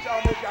something. Preacher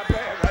almost got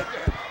bad right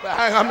there. But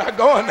I'm not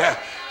going there.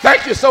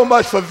 Thank you so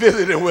much for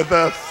visiting with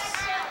us.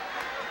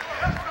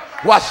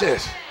 Watch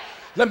this.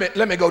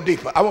 Let me go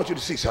deeper. I want you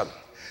to see something.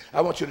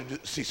 I want you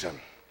to see something.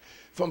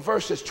 From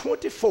verses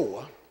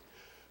 24,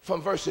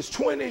 from verses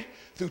 20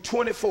 through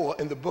 24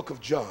 in the book of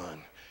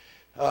John,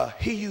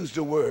 he used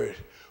the word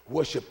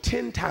worship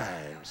 10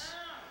 times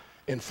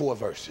in 4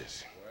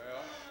 verses.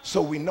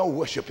 So we know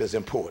worship is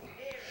important.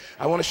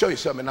 I want to show you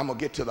something, and I'm going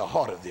to get to the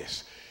heart of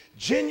this.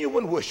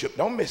 Genuine worship,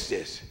 don't miss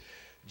this.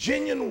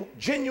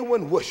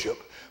 Genuine worship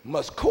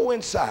must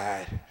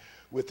coincide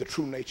with the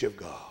true nature of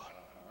God.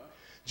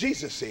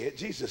 Jesus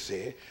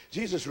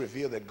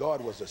revealed that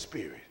God was a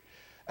spirit.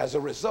 As a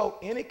result,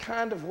 any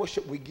kind of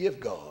worship we give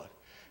God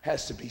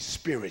has to be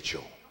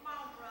spiritual.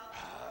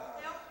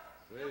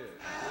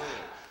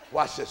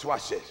 Watch this.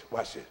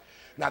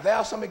 Now, there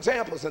are some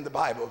examples in the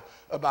Bible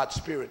about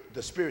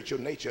the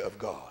spiritual nature of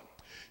God.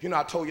 You know,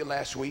 I told you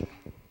last week,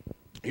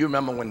 you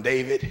remember when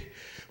David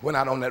went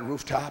out on that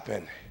rooftop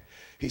and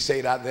he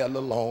stayed out there a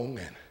little long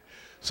and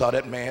saw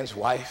that man's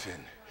wife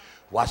and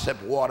watched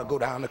that water go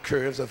down the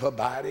curves of her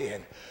body,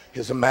 and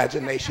his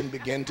imagination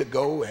began to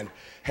go and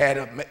had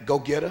a go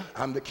get her.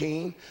 I'm the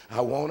king.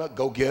 I want her.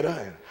 Go get her.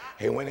 And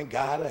he went and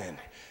got her.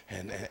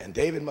 And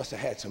David must have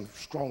had some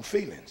strong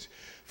feelings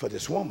for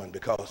this woman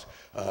because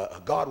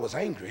God was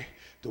angry.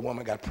 The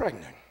woman got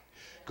pregnant.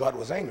 God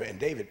was angry, and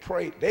David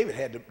prayed. David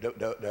had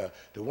the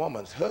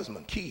woman's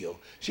husband killed.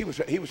 He was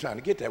trying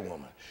to get that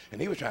woman,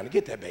 and he was trying to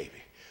get that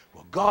baby.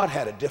 Well, God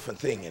had a different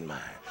thing in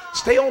mind.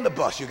 Stay on the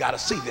bus. You got to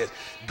see this.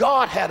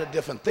 God had a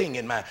different thing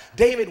in mind.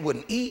 David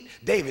wouldn't eat.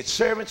 David's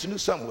servants knew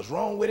something was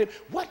wrong with him.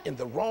 What in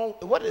the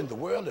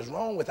world is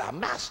wrong with our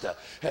master?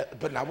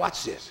 But now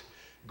watch this.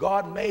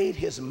 God made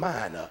his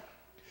mind up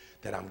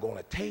that I'm going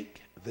to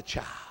take the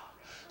child.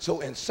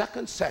 So in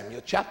 2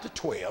 Samuel chapter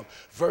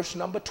 12, verse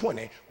number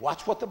 20,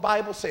 watch what the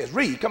Bible says.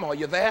 Read. Come on,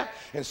 you there?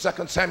 In 2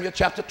 Samuel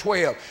chapter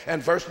 12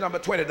 and verse number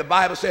 20, the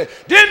Bible says,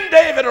 then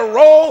David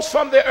arose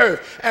from the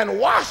earth and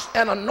washed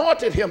and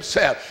anointed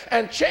himself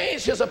and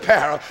changed his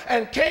apparel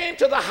and came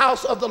to the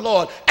house of the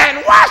Lord and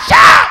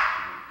worshiped.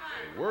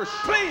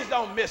 Please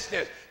don't miss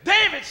this.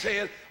 David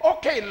says,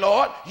 okay,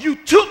 Lord, you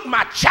took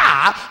my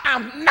child.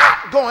 I'm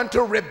not going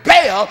to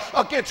rebel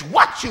against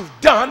what you've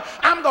done.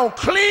 I'm going to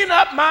clean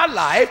up my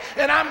life,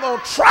 and I'm going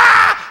to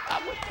try.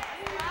 I'm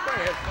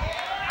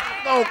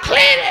going to clean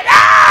it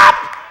up.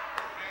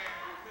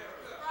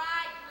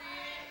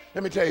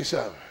 Let me tell you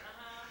something.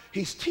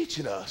 He's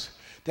teaching us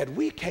that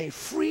we can't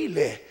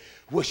freely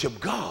worship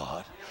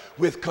God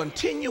with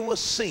continuous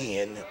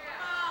sin.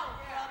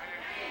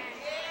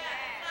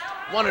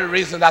 One of the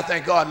reasons I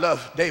think God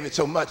loved David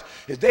so much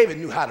is David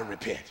knew how to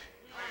repent.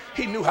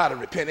 He knew how to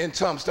repent. In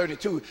Psalms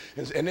 32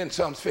 and in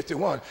Psalms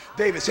 51,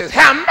 David says,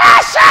 have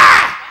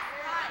mercy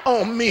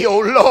on me, O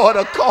Lord,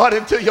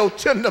 according to your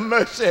tender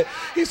mercy.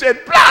 He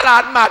said, blot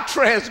out my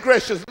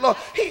transgressions, Lord.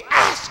 He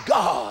asked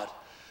God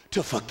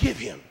to forgive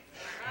him.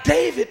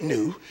 David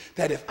knew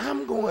that if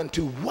I'm going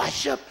to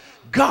worship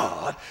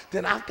God,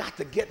 then I've got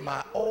to get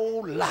my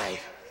old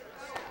life.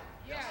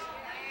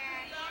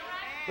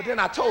 But then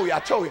I told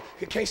you,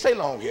 you can't stay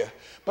long here,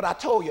 but I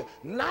told you,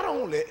 not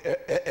only,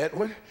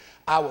 Edwin,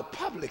 our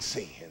public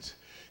sins,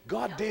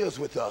 God deals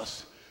with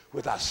us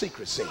with our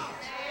secret sins.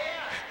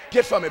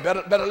 Get from it,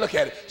 better look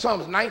at it.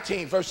 Psalms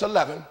 19, verse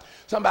 11.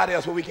 Somebody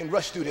else, where we can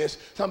rush through this.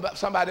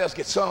 Somebody else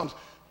get Psalms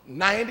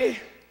 90,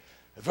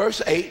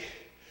 verse 8.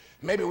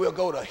 Maybe we'll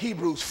go to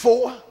Hebrews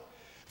 4,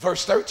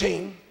 verse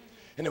 13.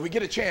 And if we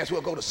get a chance,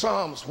 we'll go to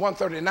Psalms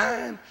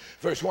 139,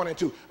 verse 1 and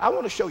 2. I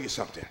want to show you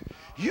something.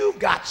 You've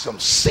got some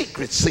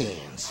secret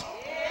sins.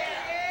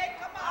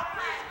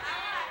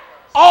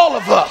 All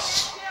of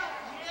us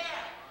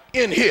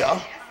in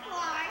here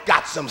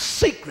got some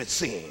secret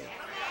sins.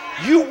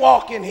 You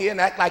walk in here and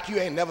act like you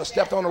ain't never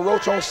stepped on a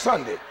roach on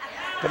Sunday.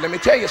 But let me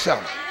tell you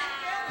something.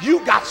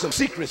 You got some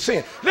secret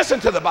sin. Listen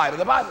to the Bible.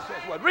 The Bible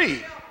says what?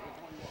 Read.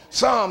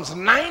 Psalms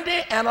 90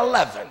 and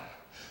 11.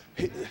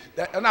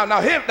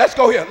 Now here, let's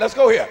go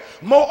here.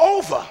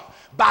 Moreover,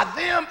 by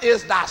them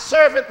is thy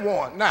servant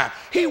warned. Now,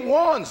 he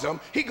warns them.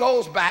 He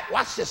goes back.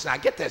 Watch this now.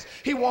 Get this.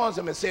 He warns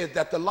them and says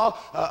that the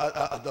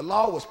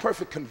law was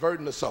perfect,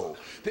 converting the soul.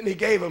 Then he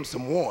gave them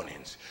some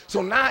warnings.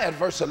 So now at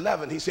verse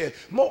 11, he said,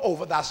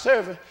 moreover,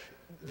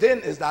 then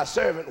is thy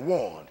servant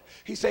warned.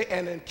 He said,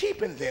 and in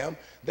keeping them,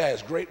 there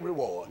is great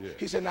reward. Yeah.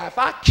 He said, now if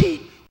I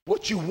keep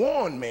what you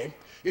warned me,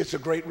 it's a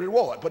great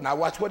reward. But now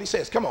watch what he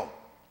says. Come on.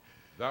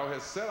 Thou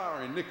hast set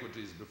our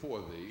iniquities before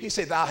thee. He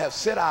said, thou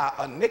hast set our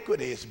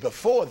iniquities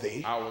before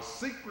thee. Our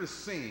secret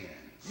sins.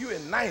 You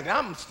in 90,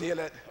 I'm still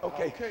at,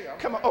 okay.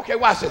 Come on, okay,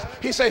 watch this.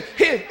 He said,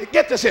 here,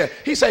 get this here.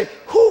 He said,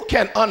 who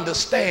can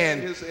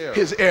understand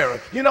his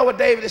error? You know what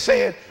David is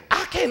saying?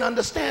 I can't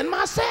understand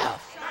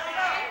myself.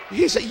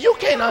 He said, you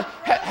can't,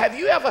 have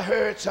you ever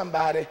heard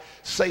somebody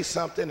say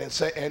something and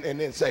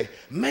then say,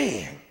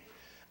 man,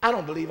 I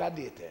don't believe I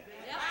did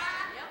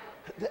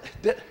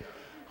that.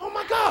 Oh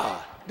my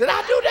God, did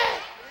I do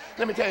that?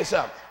 Let me tell you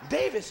something.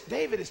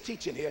 David is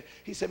teaching here.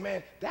 He said,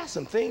 man, there's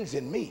some things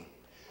in me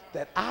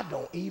that I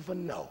don't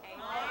even know.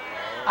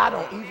 I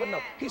don't even know.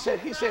 He said,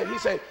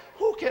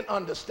 who can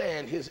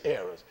understand his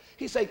errors?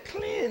 He said,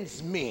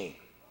 cleanse me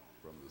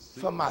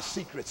from my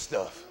secret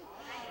stuff.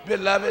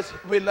 Beloved,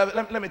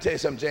 let me tell you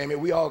something, Jamie.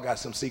 We all got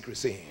some secret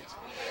sins.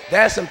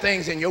 There's some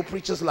things in your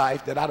preacher's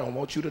life that I don't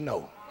want you to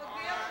know.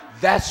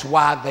 That's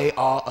why they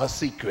are a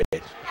secret.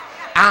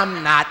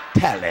 I'm not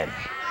telling.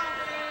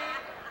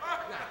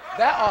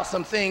 There are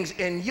some things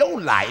in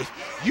your life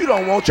you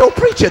don't want your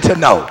preacher to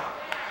know.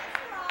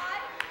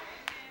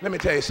 Let me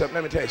tell you something.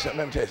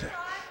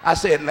 I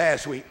said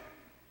last week,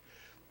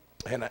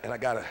 and I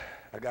gotta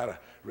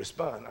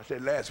respond. I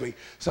said last week,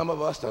 some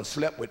of us done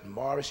slept with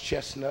Morris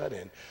Chestnut,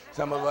 and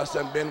some of us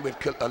done been with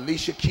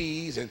Alicia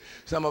Keys, and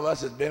some of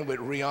us has been with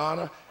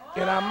Rihanna.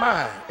 In our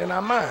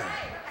mind.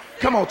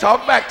 Come on,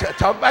 talk back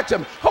to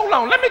me. Hold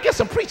on, let me get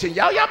some preaching,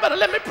 y'all. Y'all better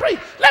let me preach.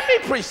 Let me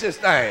preach this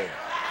thing.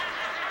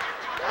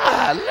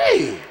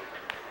 Golly.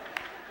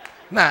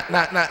 Now,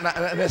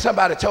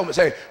 somebody told me,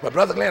 say, well,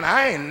 Brother Glenn,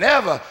 I ain't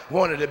never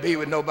wanted to be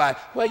with nobody.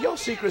 Well, your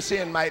secret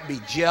sin might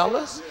be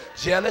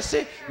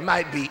jealousy,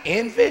 might be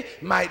envy,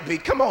 might be,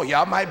 come on,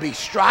 y'all, might be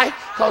strife,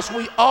 because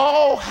we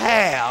all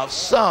have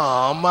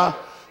some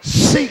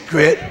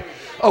secret.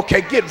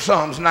 Okay, get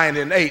Psalms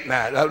 98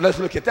 now. Let's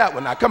look at that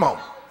one now. Come on.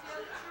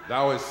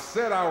 Thou hast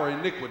set our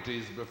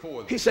iniquities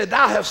before thee. He said,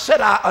 thou have set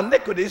our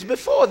iniquities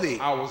before thee.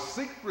 Our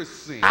secret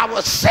sins.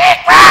 Our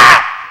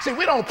secret. See,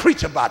 we don't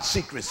preach about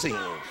secret sins.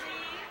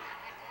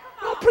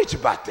 We don't preach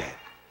about that.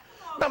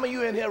 Some of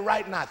you in here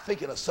right now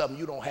thinking of something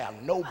you don't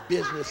have no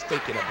business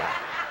thinking about.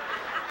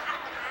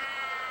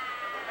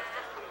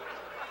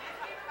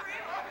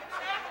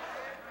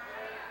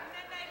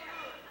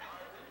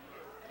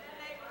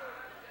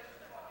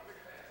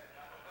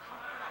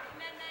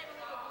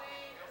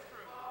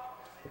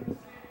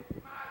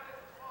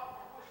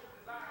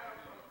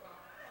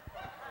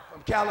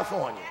 From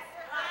California.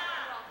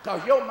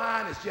 Because your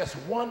mind is just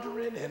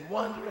wondering and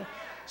wondering.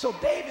 So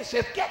David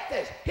says, get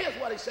this. Here's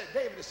what he said.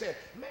 David said,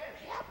 man,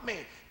 help me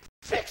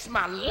fix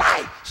my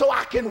life so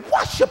I can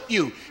worship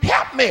you.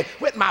 Help me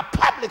with my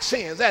public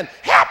sins and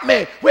help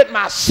me with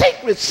my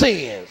secret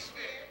sins.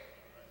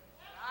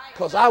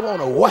 Because I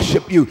want to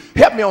worship you.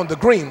 Help me on the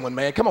green one,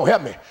 man. Come on,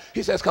 help me.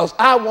 He says, because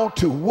I want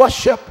to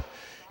worship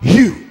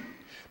you.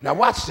 Now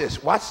watch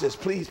this. Watch this.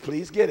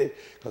 Please get it.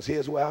 Because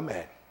here's where I'm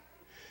at.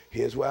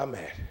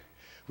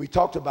 We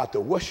talked about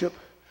the worship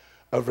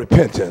of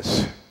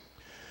repentance.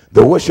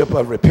 The worship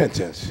of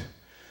repentance.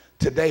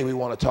 Today we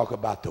want to talk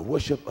about the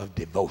worship of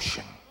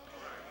devotion.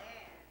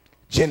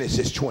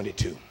 Genesis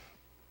 22.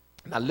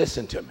 Now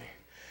listen to me.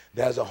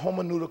 There's a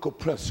hermeneutical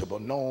principle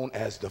known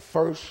as the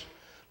first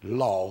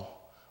law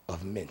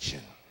of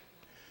mention.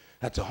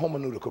 That's a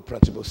hermeneutical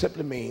principle. It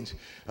simply means,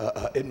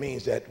 it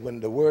means that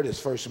when the word is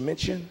first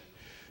mentioned,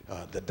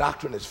 the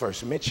doctrine is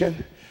first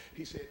mentioned,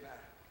 he said,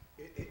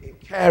 it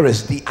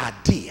carries the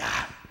idea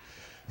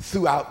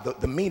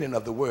throughout the meaning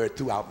of the word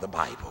throughout the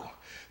Bible.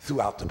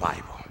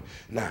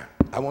 Now,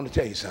 I want to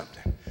tell you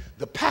something.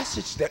 The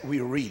passage that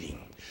we're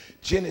reading,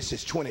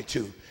 Genesis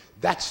 22,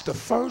 that's the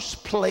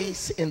first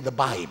place in the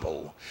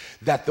Bible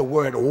that the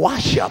word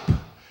worship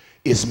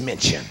is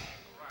mentioned.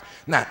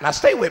 Now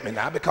stay with me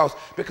now, because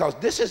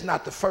this is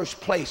not the first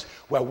place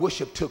where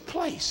worship took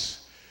place.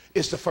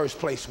 It's the first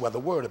place where the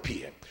word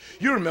appeared.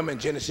 You remember in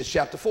Genesis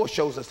chapter 4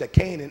 shows us that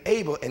Cain and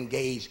Abel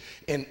engaged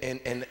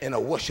in a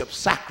worship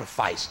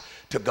sacrifice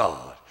to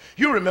God.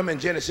 You remember in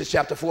Genesis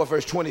chapter 4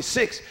 verse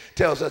 26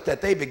 tells us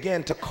that they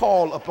began to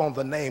call upon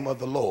the name of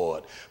the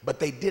Lord, but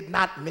they did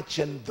not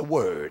mention the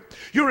word.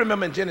 You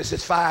remember in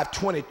Genesis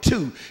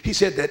 5:22 he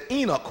said that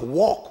Enoch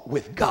walked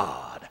with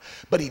God,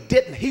 but he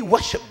didn't. He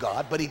worshiped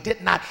God, but he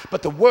did not.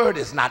 But the word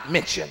is not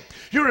mentioned.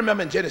 You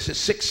remember in Genesis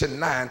 6 and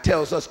 9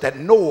 tells us that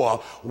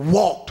Noah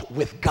walked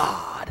with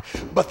God,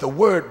 but the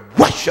word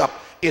worship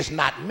is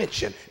not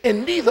mentioned.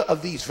 In neither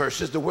of these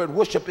verses the word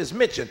worship is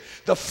mentioned.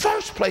 The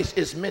first place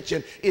it's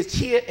mentioned is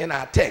here in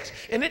our text,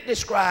 and it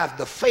describes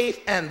the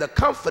faith and the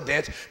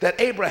confidence that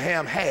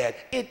Abraham had.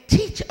 It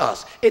teach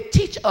us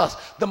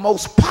the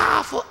most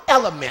powerful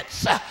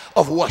elements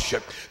of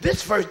worship.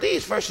 These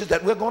verses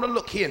that we're going to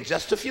look here in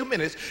just a few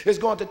minutes is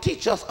going to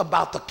teach us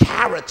about the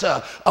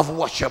character of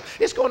worship.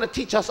 It's going to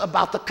teach us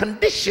about the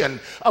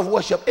condition of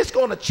worship. It's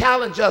going to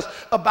challenge us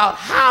about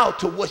how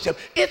to worship.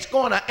 It's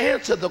going to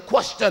answer the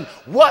question,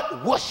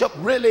 what worship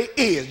really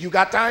is. You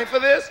got time for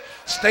this?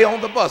 Stay on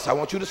the bus. I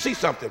want you to see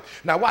something.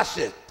 Now watch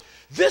this.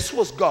 This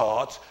was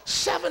God's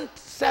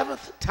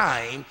seventh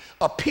time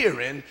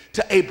appearing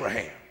to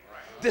Abraham.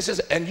 This is,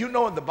 and you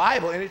know in the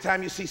Bible,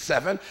 anytime you see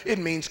 7, it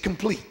means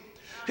complete.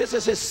 This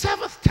is his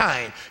 7th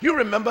time. You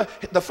remember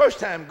the first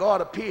time God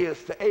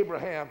appears to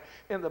Abraham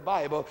in the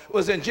Bible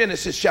was in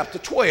Genesis chapter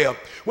 12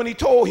 when he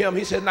told him,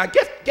 he said, now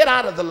get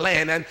out of the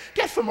land and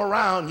get from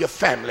around your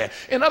family.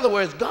 In other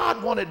words,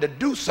 God wanted to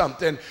do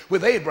something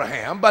with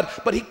Abraham,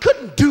 but he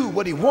couldn't do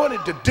what he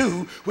wanted to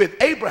do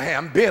with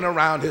Abraham being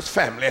around his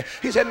family.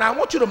 He said, now I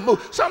want you to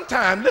move.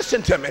 Sometime,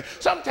 listen to me,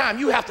 sometime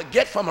you have to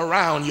get from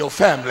around your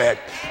family.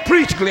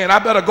 Preach, Glenn, I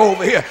better go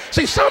over here.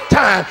 See,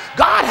 sometime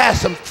God has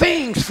some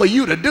things for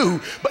you to do,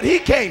 but he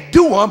can't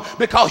do them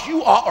because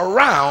you are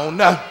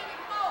around.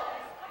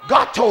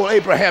 God told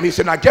Abraham, he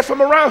said, now get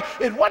from around.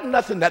 It wasn't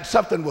nothing that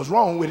something was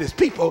wrong with his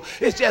people.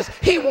 It's just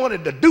he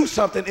wanted to do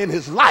something in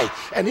his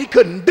life, and he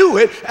couldn't do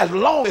it as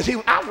long as he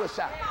was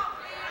outside.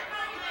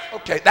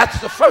 Okay, that's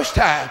the first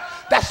time.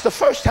 That's the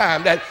first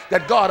time that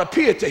God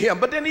appeared to him.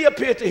 But then he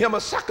appeared to him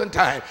a second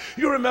time.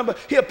 You remember,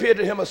 he appeared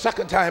to him a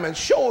second time and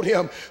showed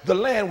him the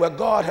land where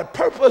God had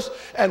purposed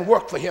and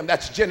worked for him.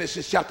 That's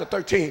Genesis chapter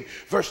 13,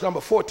 verse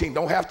number 14.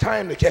 Don't have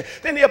time to care.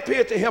 Then he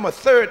appeared to him a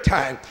third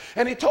time.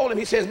 And he told him,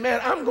 he says, man,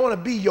 I'm going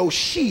to be your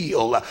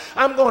shield.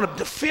 I'm going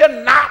to fear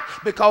not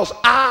because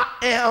I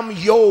am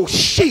your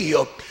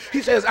shield.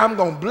 He says, I'm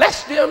going to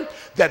bless them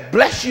that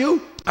bless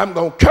you. I'm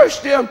going to curse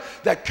them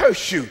that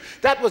curse you.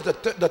 That was the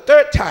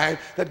third time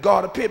that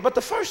God appeared. But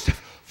the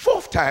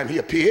fourth time he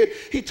appeared,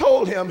 he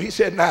told him, he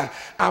said, now,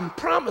 I'm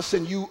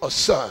promising you a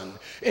son.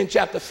 In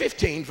chapter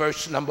 15,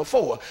 verse number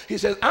 4, he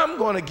says, I'm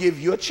going to give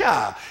you a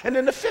child. And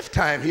then the fifth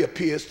time he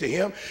appears to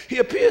him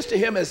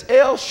as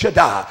El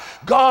Shaddai,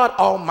 God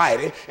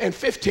Almighty, in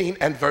 15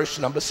 and verse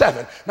number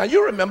 7. Now,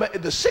 you remember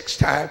the sixth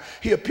time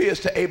he appears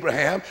to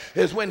Abraham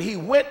is when he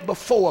went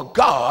before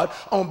God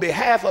on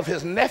behalf of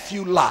his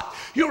nephew Lot.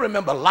 You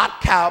remember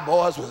Lot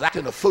cowboys was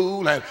acting a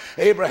fool, and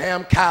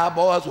Abraham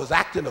cowboys was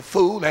acting a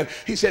fool, and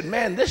he said,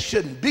 man, this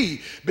shouldn't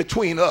be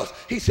between us.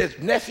 He says,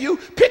 nephew,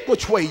 pick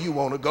which way you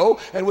want to go,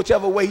 and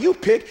whichever way you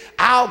pick,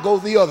 I'll go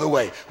the other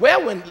way.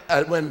 Well,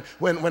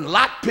 when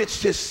Lot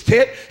pitched his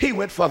tent, he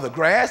went for the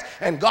grass,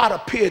 and God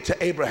appeared to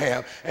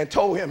Abraham and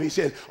told him, he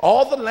said,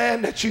 all the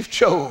land that you've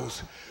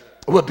chose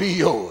will be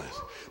yours.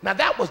 Now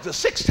that was the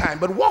sixth time,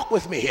 but walk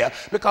with me here,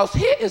 because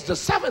here is the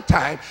seventh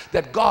time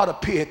that God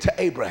appeared to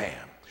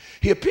Abraham.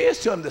 He appears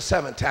to him the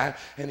seventh time,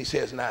 and he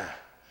says, now,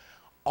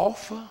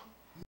 offer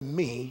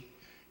me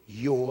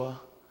your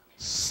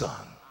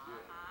son.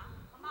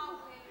 Oh,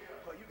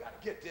 you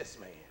got to get this,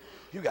 man.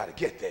 You got to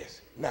get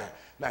this. Now,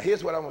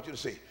 here's what I want you to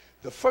see.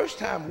 The first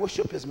time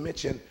worship is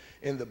mentioned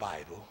in the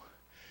Bible,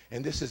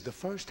 and this is the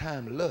first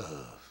time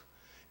love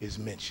is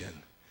mentioned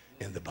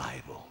in the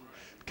Bible.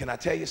 Can I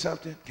tell you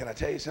something? Can I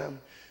tell you something?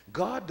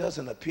 God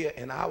doesn't appear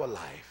in our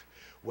life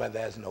where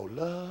there's no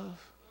love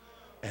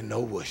and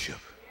no worship.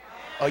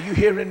 Are you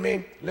hearing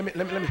me? Let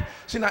me.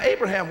 See, now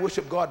Abraham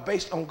worshiped God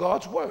based on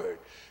God's word.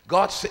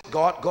 God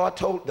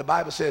told, the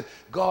Bible says,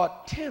 God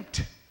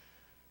tempted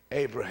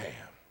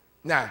Abraham.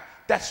 Now,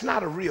 that's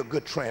not a real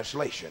good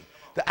translation.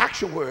 The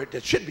actual word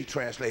that should be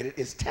translated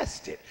is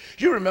tested.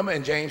 You remember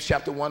in James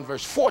chapter 1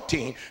 verse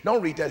 14,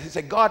 don't read that. He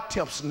said, God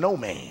tempts no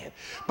man.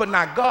 But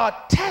now God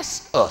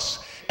tests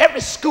us.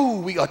 Every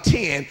school we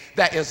attend,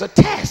 there is a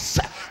test.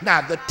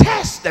 Now the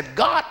test that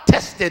God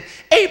tested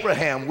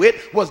Abraham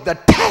with was the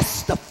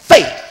test of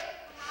faith.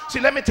 See,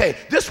 let me tell you,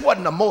 this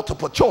wasn't a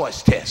multiple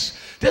choice test.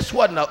 This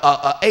wasn't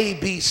a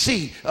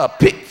ABC,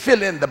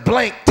 fill in the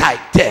blank type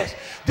test.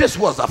 This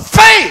was a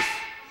faith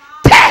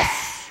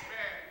test.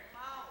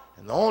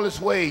 And the only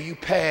way you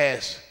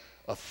pass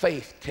a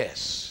faith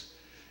test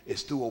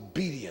is through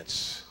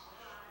obedience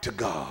to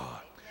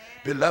God.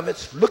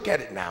 Beloveds, look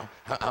at it now.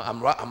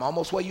 I'm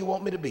almost where you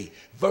want me to be.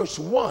 Verse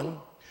 1,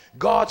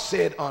 God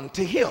said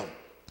unto him.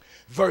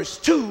 Verse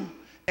 2,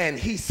 and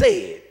he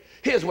said.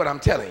 Here's what I'm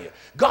telling you.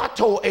 God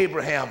told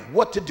Abraham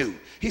what to do.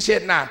 He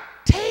said, now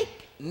take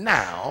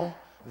now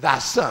thy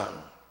son,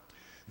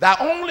 thy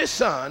only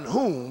son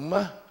whom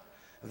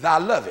thou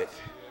lovest,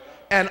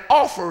 and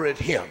offer it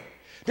him.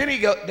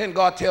 Then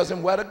God tells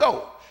him where to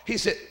go. He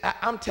said,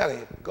 I'm telling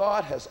you,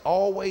 God has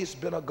always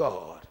been a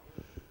God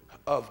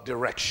of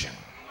direction.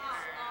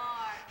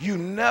 You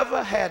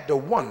never had to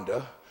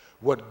wonder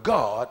what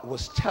God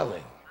was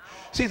telling.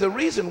 See, the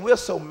reason we're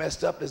so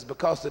messed up is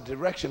because the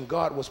direction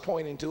God was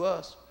pointing to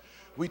us,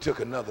 we took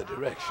another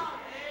direction.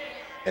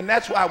 And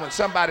that's why when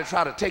somebody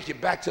try to take you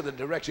back to the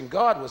direction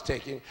God was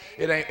taking,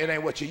 it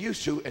ain't what you're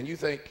used to, and you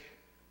think,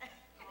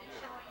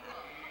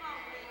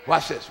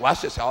 watch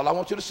this. All I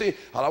want you to see,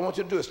 all I want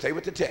you to do is stay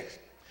with the text.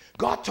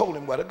 God told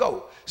him where to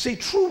go. See,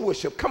 true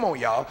worship, come on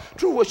y'all,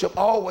 true worship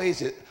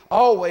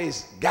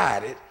always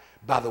guided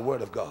by the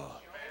word of God.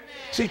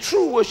 See,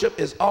 true worship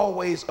is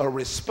always a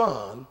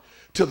response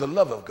to the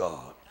love of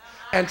God.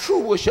 And true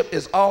worship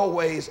is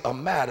always a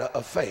matter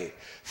of faith.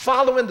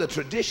 Following the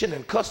tradition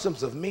and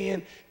customs of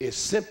men is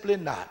simply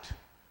not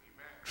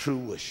true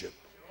worship.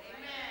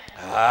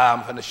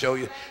 I'm going to show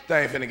you,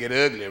 things finna get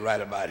ugly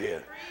right about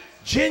here.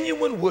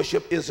 Genuine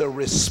worship is a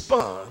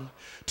response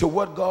to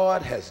what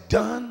God has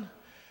done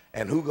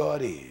and who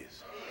God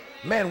is.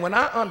 Man, when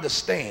I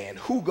understand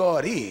who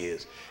God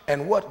is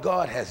and what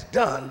God has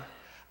done,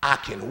 I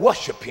can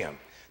worship him.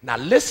 Now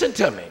listen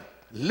to me.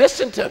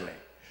 Listen to me.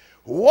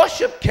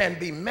 Worship can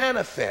be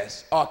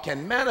manifest or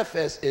can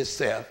manifest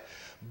itself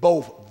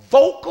both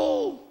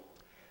vocal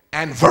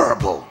and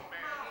verbal.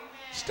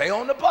 Stay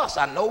on the bus.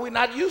 I know we're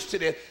not used to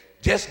this.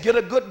 Just get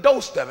a good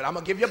dose of it. I'm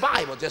going to give you a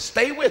Bible. Just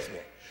stay with me.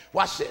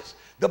 Watch this.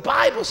 The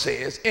Bible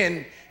says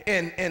in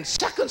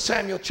 2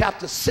 Samuel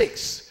chapter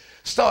 6,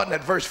 starting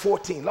at verse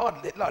 14. Lord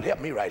help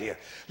me right here.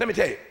 Let me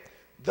tell you.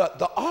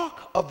 The Ark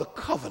of the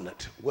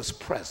Covenant was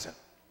present.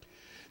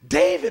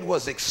 David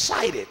was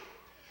excited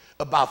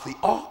about the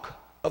Ark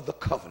of the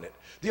Covenant.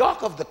 The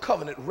Ark of the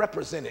Covenant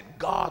represented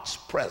God's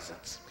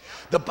presence.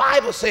 The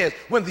Bible says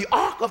when the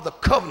Ark of the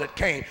Covenant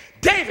came,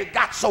 David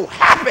got so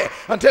happy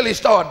until he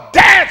started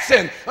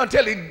dancing,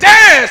 until he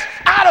danced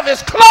out of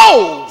his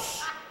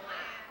clothes.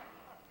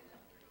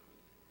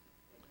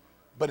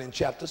 But in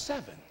chapter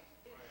 7,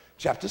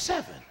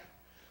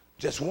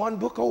 just one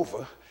book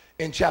over,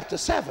 in chapter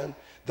 7,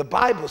 the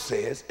Bible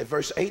says in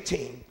verse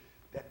 18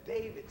 that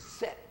David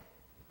sat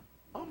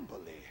humbly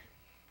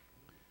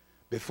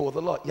before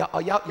the Lord.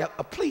 Y'all,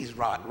 please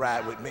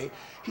ride with me.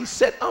 He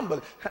said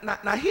humbly.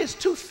 Now here's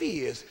two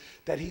fears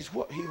that he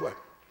worked.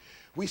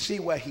 We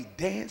see where he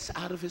danced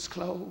out of his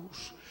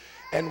clothes,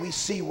 and we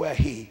see where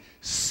he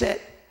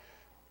sat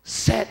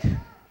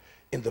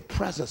in the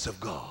presence of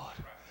God.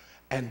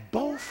 And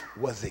both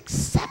was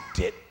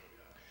accepted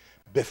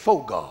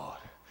before God.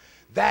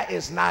 That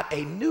is not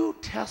a New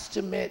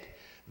Testament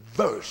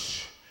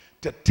verse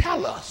to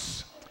tell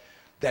us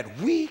that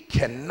we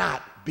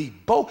cannot be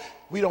both.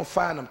 We don't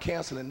find them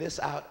canceling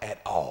this out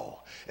at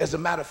all. As a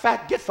matter of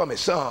fact, get for me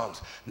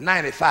Psalms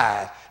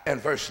 95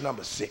 and verse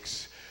number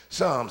 6.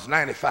 Psalms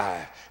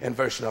 95 and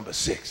verse number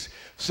 6.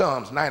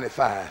 Psalms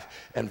 95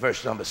 and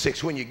verse number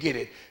 6. When you get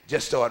it,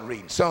 just start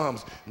reading.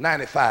 Psalms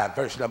 95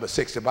 verse number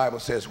 6. The Bible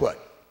says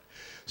what?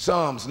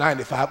 Psalms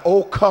 95.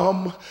 Oh,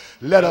 come,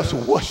 let us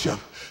worship.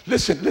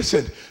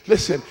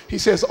 Listen. He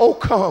says, oh,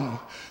 come,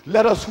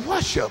 let us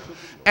worship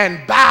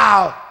and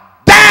bow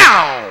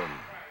down.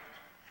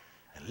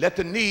 And let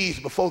the knees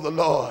before the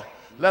Lord.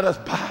 Let us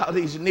bow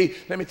these knees.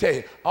 Let me tell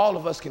you, all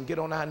of us can get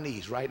on our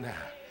knees right now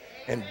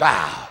and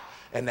bow.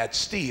 And that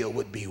still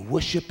would be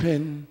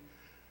worshiping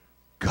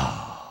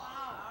God.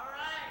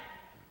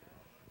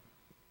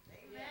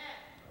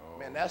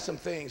 Man, that's some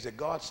things that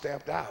God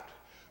stamped out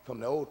from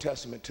the Old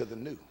Testament to the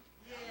New.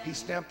 He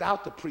stamped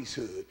out the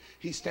priesthood.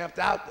 He stamped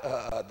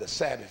out the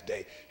Sabbath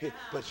day.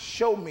 But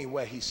show me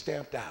where he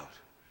stamped out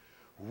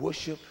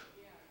worship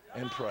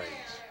and praise.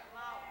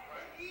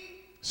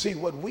 See,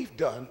 what we've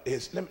done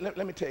is,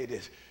 let me tell you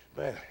this.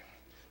 Man,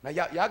 now,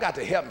 y'all got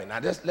to help me. Now,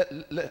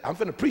 I'm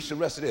going to preach the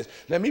rest of this.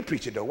 Let me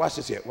preach it, though. Watch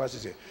this here. Watch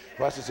this here.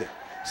 Watch this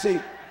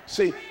here.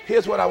 See,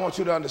 here's what I want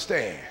you to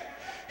understand.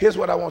 Here's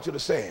what I want you to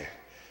say.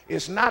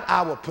 It's not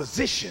our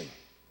position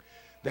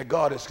that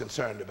God is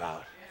concerned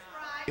about.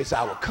 It's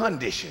our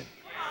condition.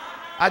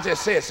 I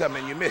just said something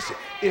and you missed it.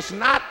 It's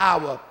not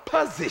our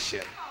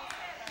position.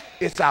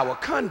 It's our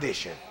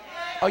condition.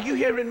 Are you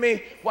hearing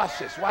me? Watch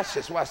this.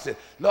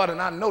 Lord,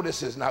 and I know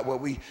this is not what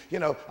we,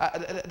 and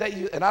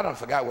I don't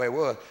forgot where it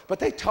was, but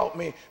they taught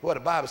me what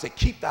the Bible said,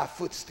 keep thy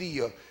foot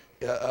still.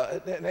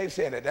 They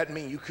saying that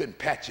means you couldn't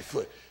pat your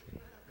foot.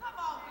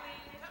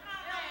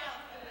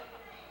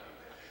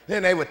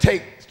 Then they would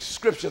take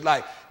scriptures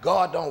like,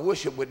 God don't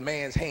worship with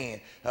man's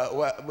hand,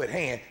 with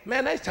hand.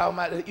 Man, they talking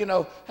about,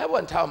 that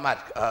wasn't talking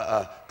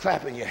about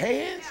clapping your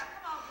hands.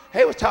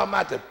 They was talking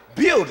about the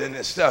building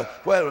and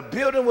stuff, where the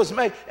building was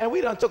made. And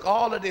we done took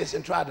all of this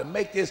and tried to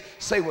make this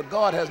say what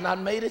God has not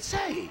made it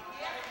say.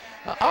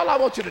 All I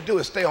want you to do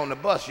is stay on the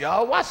bus,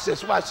 y'all. Watch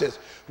this.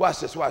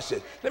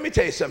 Let me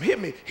tell you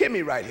something. Hear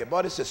me right here.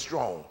 Boy, this is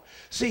strong.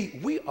 See,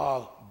 we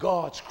are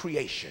God's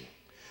creation.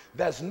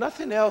 There's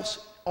nothing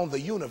else on the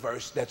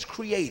universe that's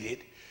created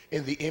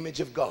in the image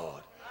of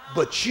God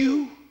but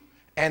you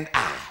and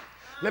I.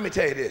 Let me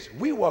tell you this.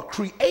 We were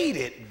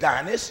created,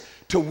 Dinus,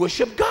 to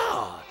worship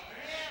God.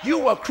 You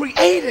were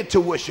created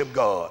to worship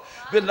God.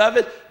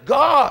 Beloved,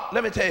 God,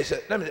 let me tell you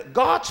something.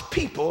 God's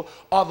people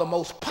are the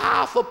most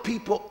powerful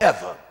people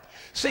ever.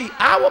 See,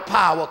 our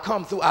power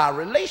comes through our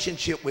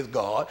relationship with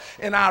God,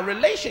 and our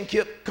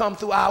relationship comes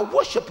through our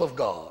worship of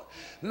God.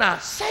 Now,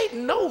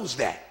 Satan knows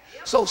that.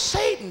 So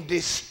Satan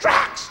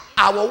distracts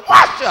our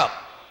worship.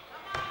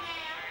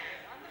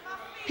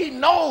 He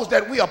knows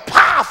that we are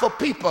powerful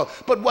people,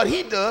 but what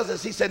he does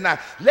is he said, now,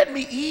 let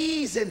me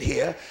ease in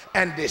here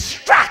and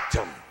distract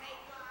them.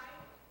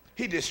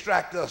 He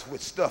distracts us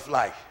with stuff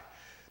like,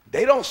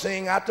 they don't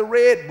sing out the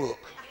red book.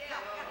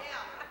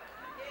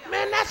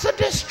 Man, that's a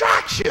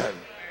distraction.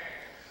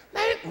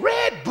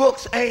 Red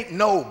books ain't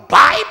no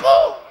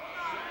Bible.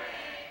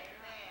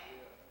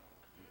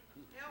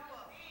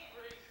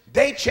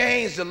 They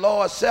changed the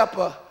Lord's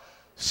Supper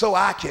so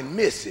I can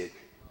miss it.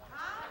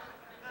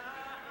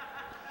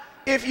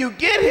 If you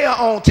get here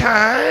on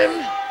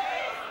time,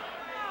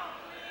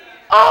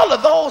 all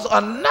of those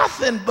are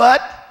nothing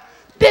but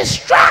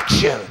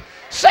distraction.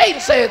 Satan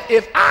says,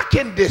 if I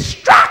can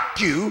distract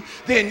you,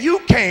 then you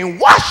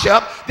can't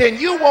worship, then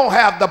you won't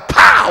have the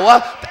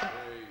power.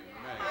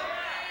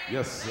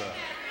 Yes, sir.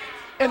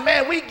 And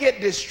man, we get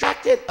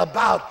distracted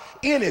about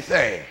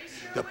anything.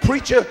 The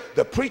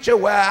preacher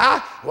where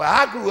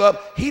I grew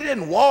up, he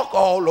didn't walk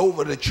all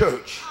over the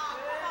church.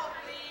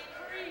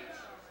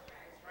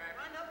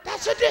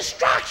 That's a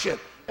distraction.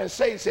 And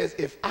Satan says,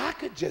 if I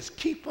could just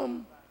keep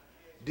them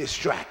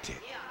distracted,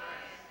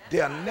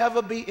 they'll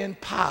never be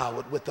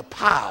empowered with the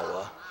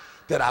power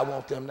that I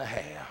want them to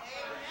have.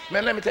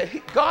 Man, let me tell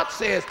you, God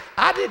says,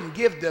 I didn't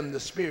give them the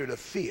spirit of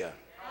fear,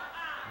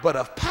 but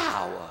of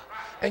power.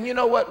 And you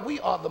know what? We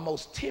are the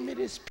most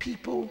timidest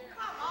people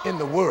in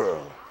the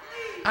world.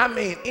 I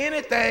mean,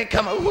 anything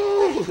come on,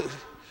 woo,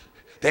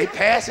 they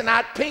passing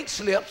out pink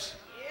slips.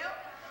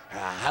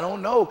 I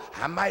don't know,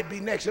 I might be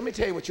next. Let me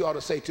tell you what you ought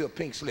to say to a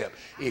pink slip.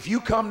 If you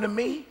come to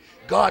me,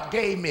 God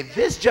gave me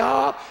this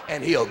job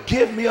and he'll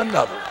give me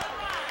another.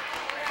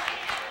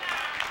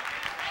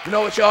 You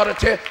know what you ought to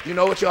tell? You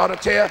know what you ought to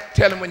tell?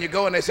 Tell them when you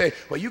go and they say,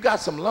 well, you got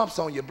some lumps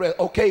on your breast.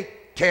 Okay,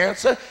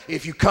 cancer,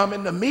 if you come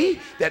into me,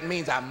 that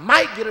means I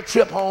might get a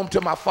trip home to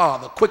my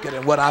father quicker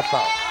than what I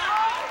thought.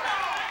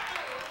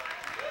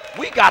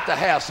 We got to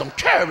have some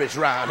courage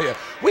around here.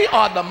 We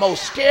are the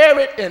most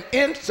scared and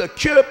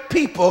insecure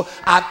people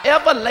I've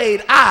ever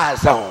laid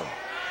eyes on.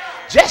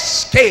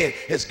 Just scared.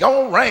 It's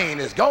going to rain.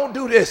 It's going to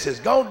do this.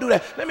 It's going to do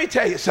that. Let me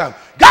tell you something.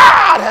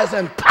 God has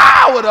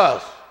empowered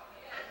us.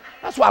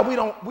 That's why we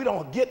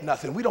don't get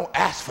nothing. We don't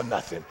ask for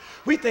nothing.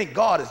 We think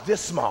God is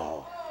this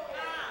small.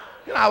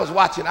 You know, I was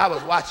watching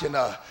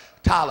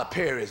Tyler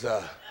Perry's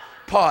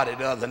party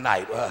the other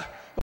night. What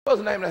was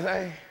the name of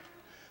that thing?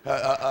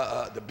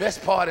 The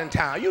best part in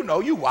town. You know,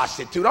 you watched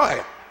it too, don't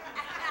you?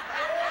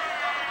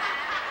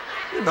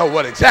 You know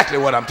exactly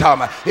what I'm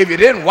talking about. If you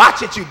didn't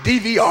watch it, you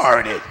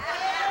DVR'd it.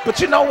 But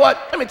you know what?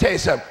 Let me tell you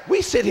something.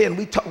 We sit here and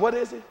we talk. What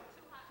is it?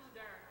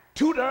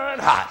 Too darn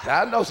hot.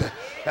 I know.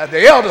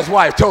 The elder's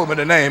wife told me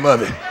the name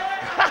of it.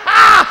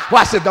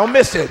 Watch it. Don't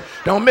miss it.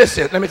 Don't miss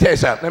it. Let me tell you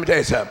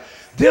something.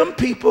 Them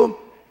people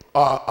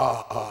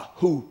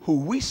who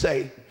we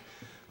say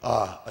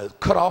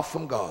cut off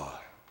from God.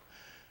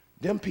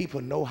 Them people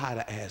know how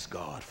to ask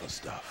God for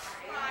stuff.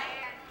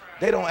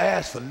 They don't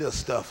ask for little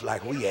stuff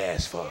like we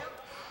ask for.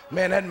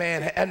 Man, that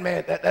man.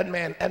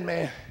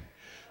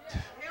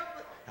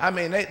 I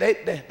mean,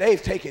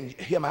 they've taken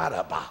him out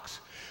of a box.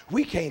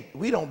 We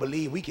don't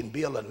believe we can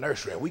build a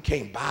nursery. We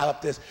can't buy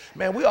up this.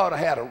 Man, we ought to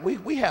have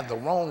we have the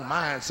wrong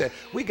mindset.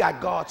 We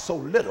got God so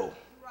little.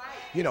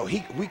 You know,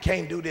 we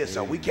can't do this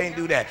or we can't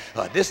do that.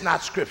 This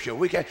not scripture.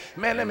 We can't.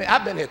 Man,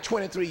 I've been here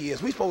 23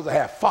 years. We supposed to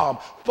have farm,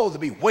 supposed to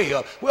be way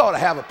up. We ought to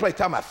have a place.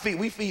 Talking about feed.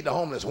 We feed the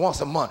homeless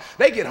once a month.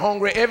 They get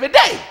hungry every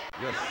day.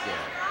 Yes,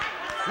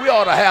 sir. We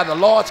ought to have the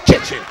Lord's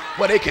kitchen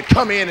where they can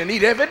come in and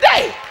eat every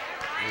day.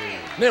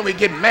 Then we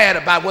get mad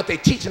about what they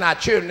teaching our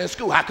children in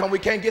school. How come we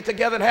can't get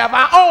together and have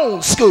our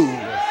own school?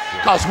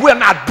 Because we're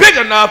not big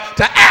enough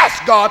to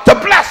ask God to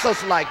bless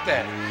us like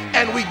that.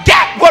 And we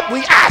get what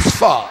we ask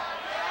for.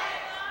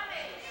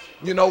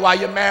 You know why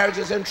your marriage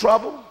is in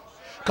trouble?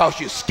 Because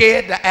you're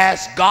scared to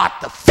ask God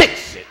to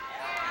fix it.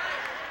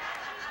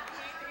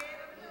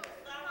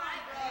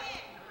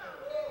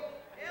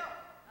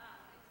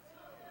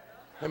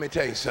 Let me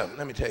tell you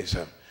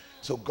something.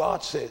 So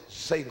God said,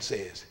 Satan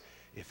says,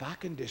 if I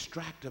can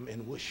distract them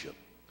in worship,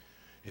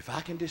 if I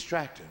can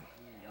distract them,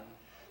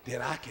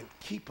 then I can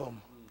keep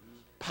them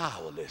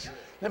powerless.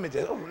 Let me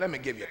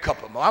give you a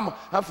couple more.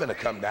 I'm finna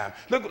come down.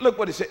 Look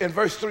what it said in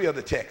verse 3 of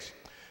the text.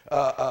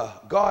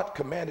 God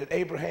commanded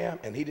Abraham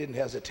and he didn't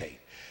hesitate.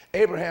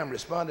 Abraham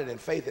responded in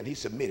faith and he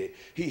submitted.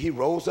 He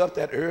rose up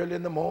that early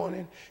in the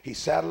morning. He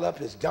saddled up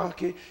his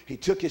donkey. He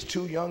took his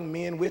 2 young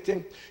men with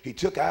him. He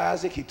took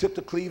Isaac. He took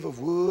the cleave of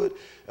wood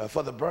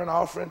for the burnt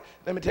offering.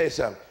 Let me tell you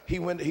something. He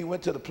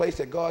went to the place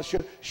that God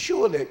showed.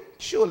 Surely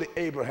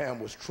Abraham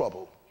was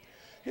troubled.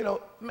 You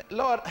know,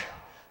 Lord,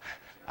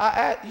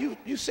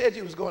 you said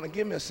you was going to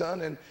give me a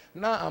son, and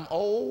now I'm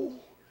old,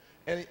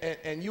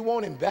 and you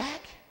want him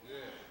back? Yeah.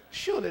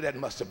 Surely that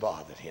must have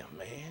bothered him,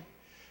 man.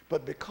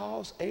 But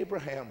because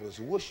Abraham was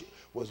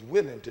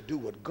willing to do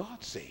what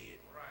God said,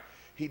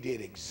 he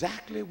did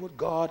exactly what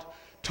God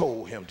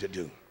told him to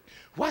do.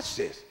 Watch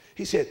this.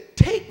 He said,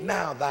 take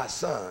now thy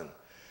son,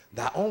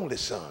 thy only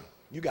son.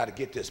 You got to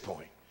get this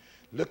point.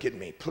 Look at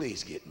me.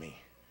 Please get me.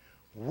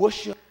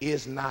 Worship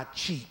is not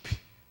cheap.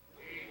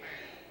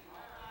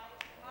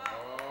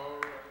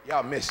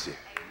 Y'all missed it.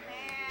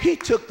 He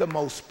took the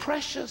most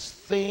precious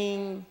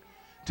thing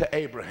to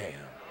Abraham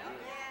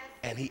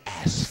and he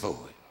asked for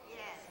it.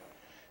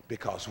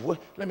 Because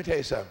let me tell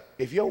you something.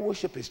 If your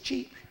worship is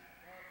cheap,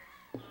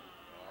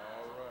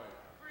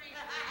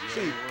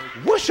 see,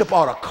 worship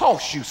ought to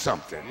cost you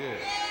something.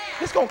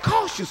 It's going to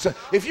cost you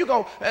something. If you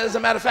go, as a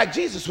matter of fact,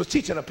 Jesus was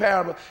teaching a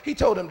parable. He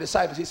told them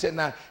disciples, he said,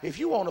 now, if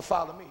you want to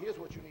follow me, here's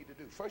what you need to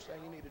do. First thing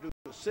you need to do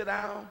is sit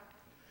down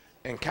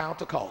and count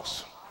the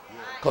cost.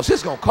 Because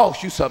it's going to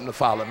cost you something to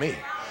follow me.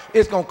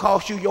 It's going to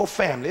cost you your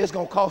family. It's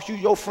going to cost you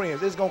your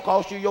friends. It's going to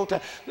cost you your time.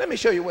 Let me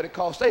show you what it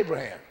cost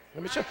Abraham.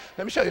 Let me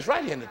show you. It's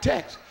right here in the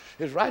text.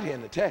 It's right here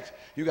in the text.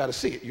 You got to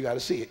see it. You got to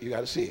see it. You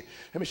got to see it.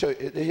 Let me show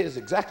you. Here's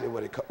exactly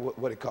what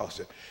it cost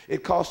him.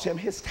 It cost him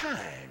his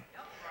time.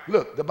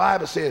 Look, the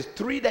Bible says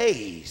 3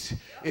 days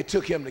it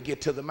took him to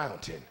get to the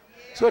mountain.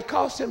 So it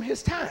cost him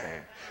his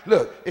time.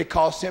 Look, it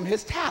cost him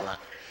his talent.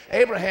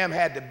 Abraham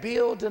had to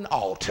build an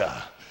altar.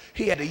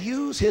 He had to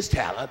use his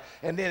talent,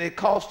 and then it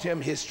cost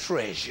him his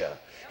treasure.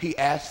 He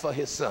asked for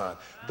his son.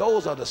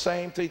 Those are the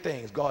same 3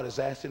 things God is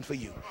asking for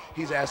you.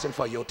 He's asking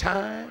for your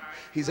time,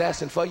 he's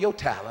asking for your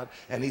talent,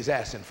 and he's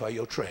asking for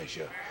your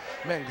treasure.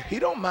 Man, he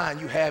don't mind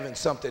you having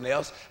something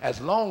else as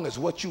long as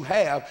what you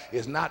have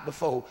is not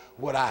before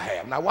what I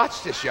have. Now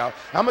watch this, y'all.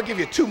 I'm gonna give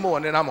you 2 more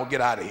and then I'm gonna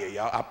get out of here,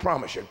 y'all. I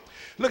promise you.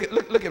 Look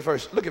at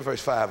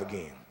verse 5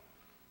 again.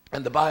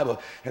 And the Bible,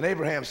 and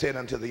Abraham said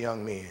unto the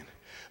young men,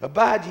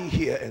 abide ye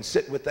here and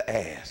sit with the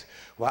ass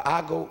while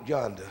I go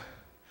yonder.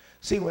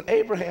 See, when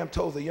Abraham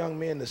told the young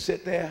men to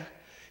sit there,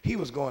 he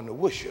was going to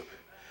worship.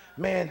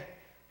 Man,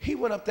 he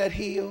went up that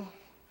hill.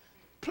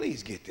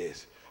 Please get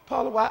this.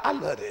 Paula, I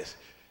love this.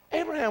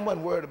 Abraham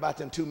wasn't worried about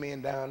them 2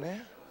 men down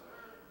there.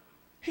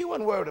 He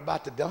wasn't worried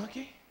about the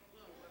donkey.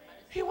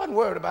 He wasn't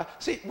worried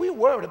about, see, we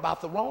worried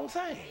about the wrong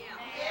thing.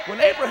 When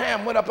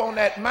Abraham went up on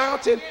that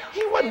mountain,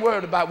 he wasn't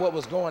worried about what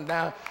was going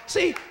down.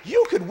 See,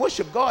 you could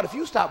worship God if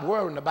you stop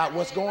worrying about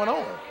what's going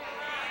on.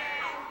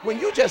 When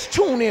you just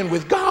tune in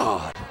with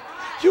God.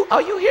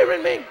 Are you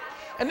hearing me?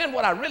 And then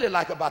what I really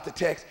like about the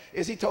text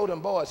is he told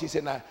them boys, he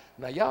said, now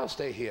y'all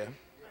stay here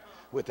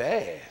with the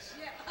ass.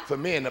 For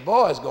me and the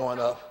boys going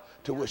up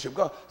to worship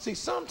God. See,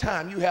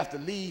 sometimes you have to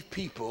leave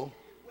people.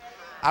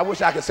 I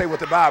wish I could say what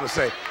the Bible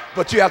say,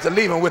 but you have to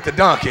leave them with the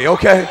donkey,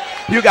 okay?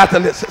 You got to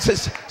listen.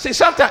 See,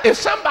 sometimes if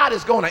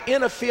somebody's going to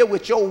interfere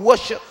with your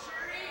worship,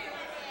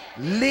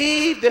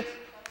 leave the...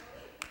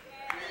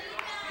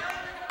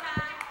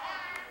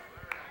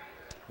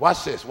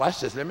 Watch this,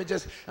 watch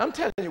this. I'm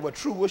telling you what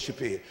true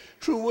worship is.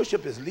 True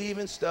worship is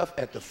leaving stuff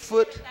at the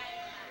foot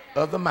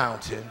of the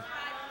mountain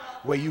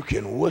where you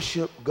can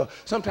worship God.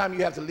 Sometimes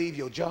you have to leave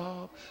your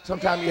job.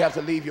 Sometimes you have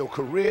to leave your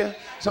career.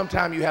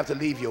 Sometimes you have to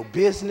leave your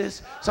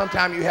business.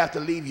 Sometimes you have to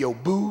leave your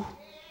boo.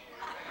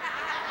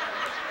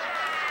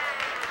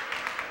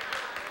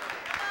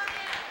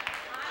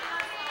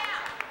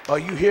 Are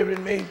you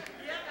hearing me?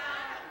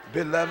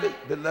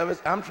 Beloved,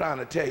 I'm trying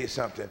to tell you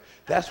something.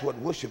 That's what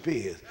worship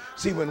is.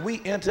 See, when we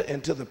enter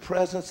into the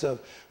presence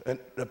of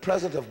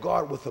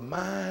God with a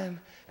mind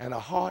and a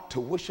heart to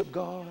worship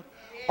God,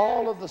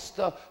 all of the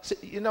stuff. See,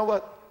 you know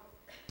what?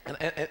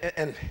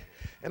 And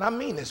I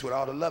mean this with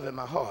all the love in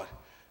my heart.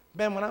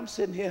 Man, when I'm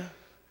sitting here,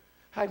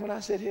 when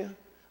I sit here,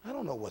 I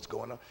don't know what's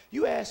going on.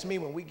 You ask me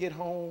when we get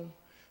home.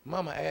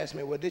 Mama asked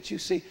me, well, did you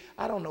see?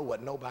 I don't know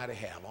what nobody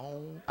have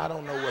on. I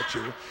don't know what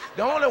you...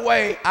 The only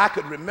way I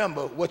could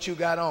remember what you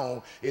got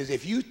on is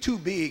if you too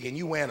big and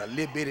you wearing a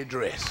little bitty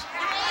dress.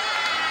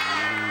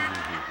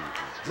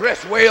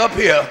 Dress way up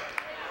here.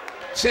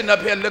 Sitting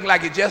up here looking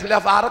like you just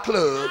left out of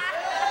club.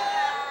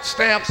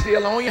 Stamp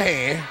still on your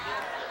hand.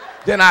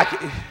 Then I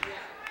could...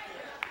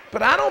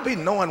 But I don't be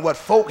knowing what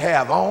folk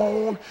have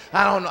on.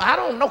 I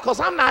don't know because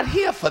I'm not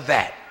here for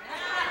that.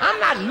 I'm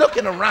not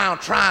looking around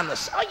trying to,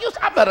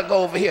 I better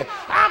go over here.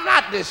 I'm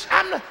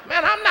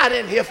not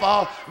in here for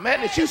all,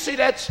 man, did you see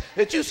that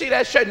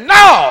shirt?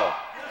 No!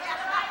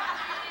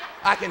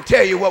 I can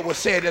tell you what was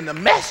said in the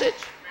message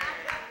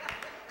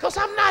because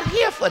I'm not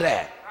here for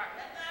that.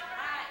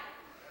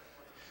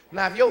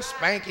 Now, if your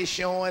spank is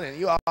showing and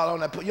you all on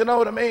that, you know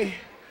what I mean?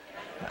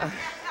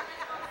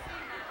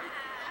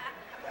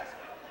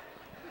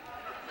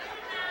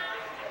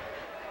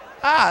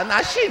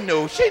 Now she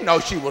knew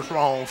she was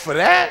wrong for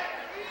that.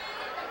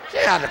 She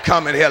had to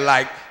come in here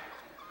like,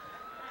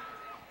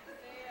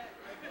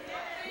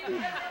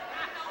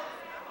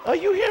 are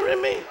you hearing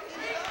me?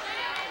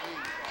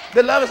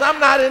 Beloveds,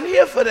 I'm not in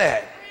here for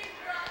that.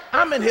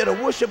 I'm in here to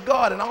worship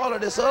God, and all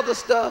of this other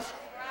stuff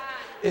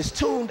is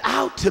tuned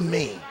out to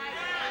me. Thank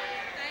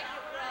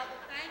you, brother.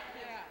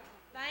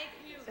 Thank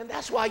you. And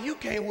that's why you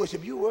can't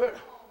worship. You were.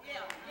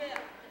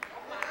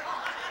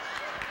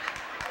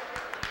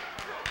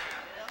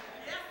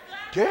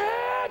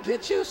 Yeah,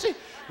 did you see?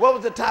 What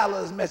was the title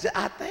of his message?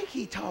 I think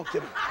he talked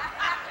to me.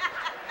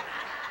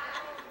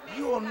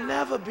 You will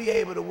never be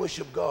able to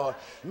worship God.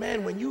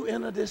 Man, when you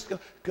enter this,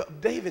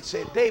 David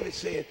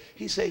said,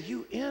 he said,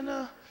 you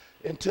enter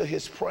into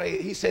his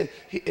praise. He said,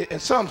 in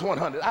Psalms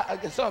 100,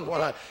 Psalms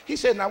 100, he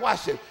said, now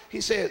watch this.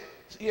 He said,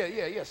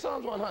 yeah,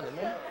 Psalms 100,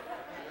 man.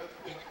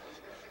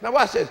 Now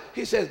watch this.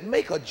 He says,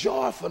 make a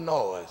joyful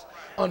noise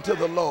unto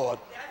the Lord,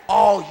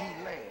 all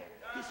ye land.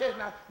 He said,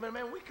 now,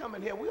 man, we come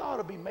in here, we ought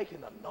to be making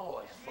a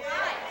noise for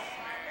God.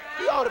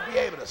 We ought to be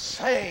able to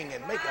sing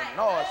and make a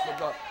noise for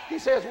God. He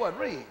says what?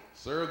 Read.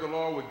 Serve the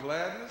Lord with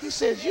gladness. He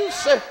says, you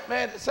serve.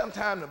 Man,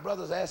 sometimes the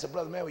brothers ask the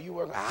brother, man, where you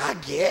working? I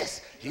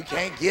guess you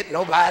can't get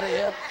nobody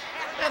else.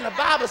 And the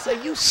Bible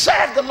says you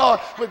serve the Lord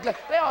with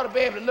gladness. They ought to be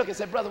able to look and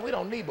say, brother, we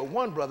don't need but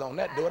one brother on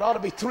that door. It ought to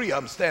be 3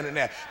 of them standing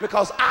there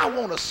because I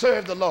want to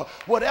serve the Lord.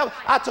 Whatever.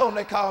 I told them,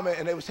 they called me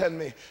and they was telling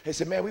me, they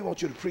said, man, we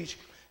want you to preach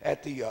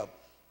at the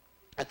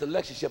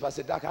lectureship. I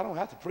said, Doc, I don't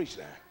have to preach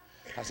there.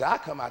 I said, I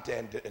come out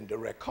there and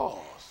direct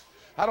calls.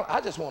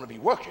 I just want to be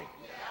working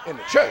in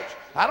the church.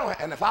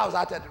 And if I was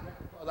out there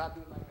directing calls, I'd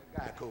do it like that.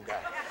 Cool guy.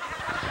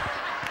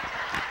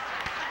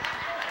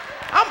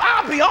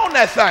 I'll be on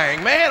that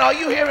thing, man. Are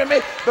you hearing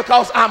me?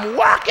 Because I'm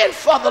working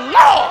for the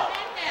Lord.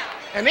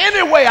 And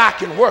any way I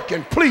can work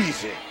and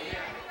please Him.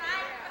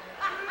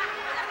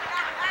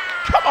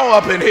 Come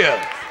on up in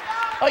here.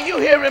 Are you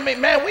hearing me?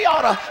 Man,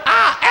 our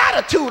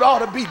attitude ought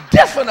to be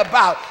different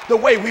about the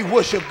way we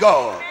worship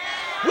God.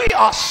 We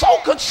are so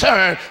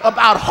concerned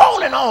about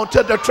holding on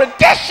to the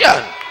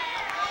tradition.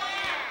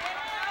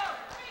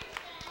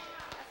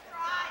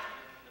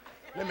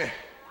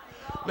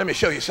 Let me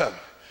show you something.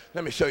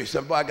 Let me show you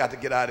something. Boy, I got to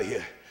get out of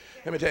here.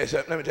 Let me tell you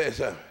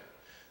something.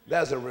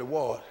 There's a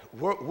reward.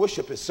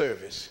 Worship is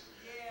service.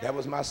 That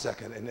was my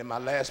second. And then my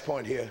last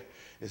point here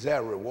is there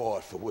a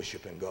reward for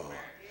worshiping God.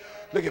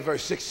 Look at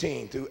verse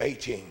 16 through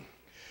 18.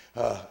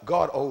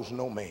 God owes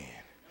no man.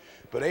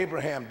 But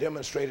Abraham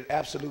demonstrated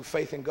absolute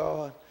faith in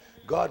God.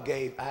 God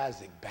gave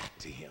Isaac back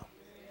to him.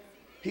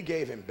 He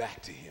gave him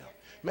back to him.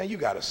 Man, you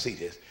got to see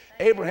this.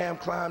 Abraham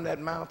climbed that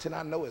mountain.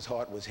 I know his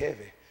heart was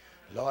heavy.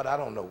 Lord, I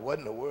don't know what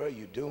in the world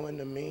you're doing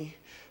to me.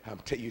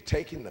 You're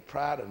taking the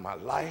pride of my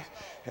life.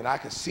 And I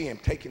can see him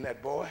taking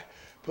that boy.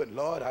 But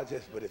Lord,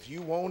 but if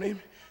you want him,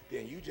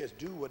 then you just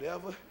do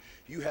whatever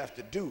you have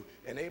to do.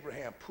 And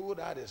Abraham pulled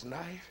out his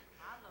knife.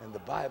 And the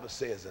Bible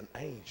says an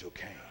angel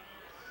came.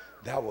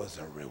 That was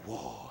a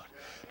reward.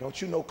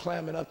 Don't you know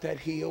climbing up that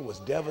hill was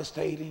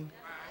devastating?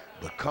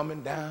 But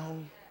coming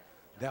down,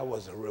 that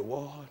was a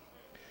reward.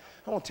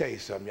 I want to tell you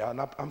something, y'all.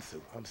 And I'm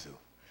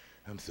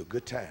through.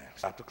 Good time.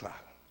 Stop the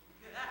clock.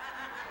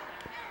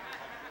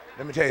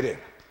 Let me tell you this.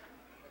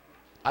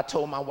 I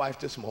told my wife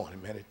this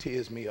morning, man, it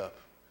tears me up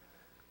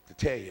to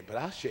tell you, but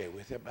I'll share it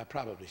with you. I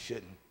probably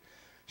shouldn't.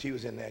 She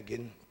was in there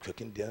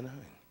cooking dinner,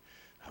 and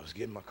I was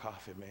getting my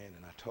coffee, man,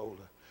 and I told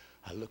her,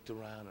 I looked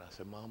around and I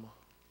said, Mama,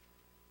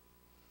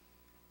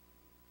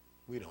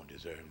 we don't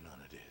deserve none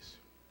of this.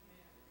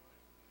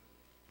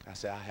 I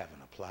said, I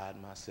haven't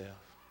applied myself.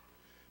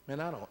 Man,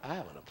 I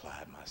haven't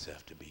applied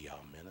myself to be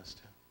y'all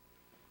minister.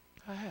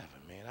 I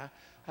haven't, man.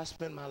 I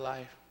spent my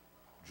life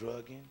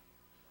drugging,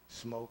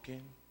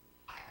 smoking,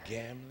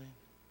 gambling.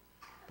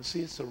 But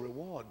see, it's a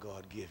reward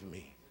God gave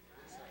me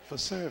for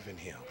serving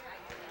him.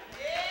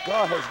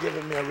 God has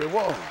given me a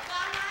reward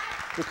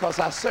because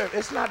I serve.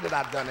 It's not that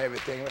I've done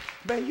everything.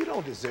 Man, you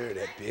don't deserve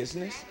that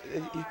business.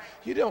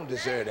 You don't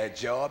deserve that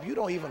job. You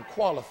don't even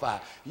qualify.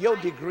 Your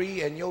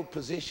degree and your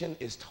position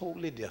is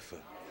totally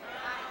different.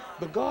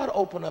 But God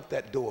opened up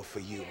that door for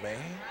you, man.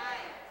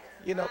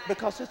 You know,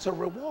 because it's a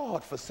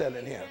reward for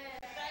selling him.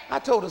 I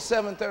told the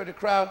 7:30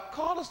 crowd,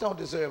 callers don't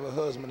deserve a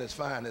husband as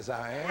fine as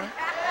I am.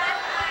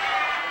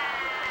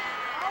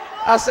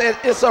 I said,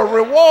 it's a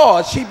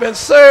reward. She's been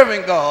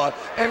serving God,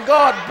 and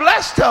God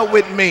blessed her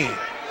with me.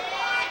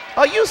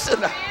 Are you seeing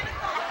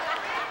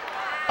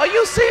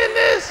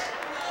this?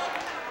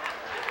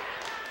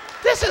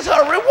 This is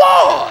her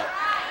reward.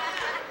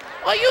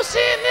 Are you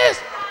seeing this?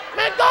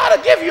 Man, God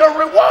will give you a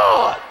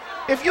reward.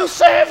 If you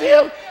serve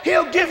him,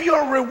 he'll give you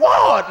a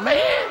reward,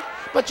 man.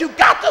 But you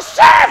got to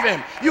serve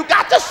him. You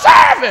got to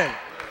serve him.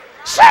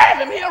 Serve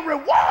him. He'll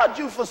reward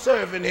you for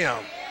serving him.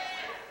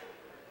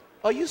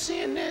 Are you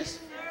seeing this?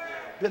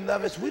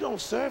 Beloveds, we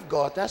don't serve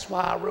God. That's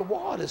why our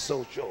reward is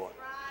so short.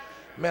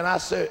 Man, I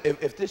serve.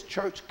 If this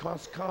church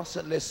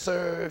constantly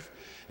serve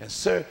and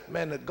serve,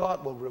 man, that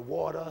God will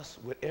reward us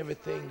with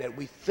everything that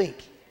we think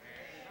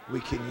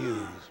we can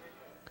use.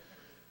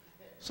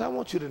 So I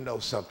want you to know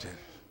something.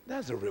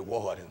 There's a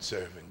reward in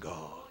serving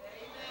God.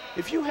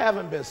 If you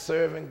haven't been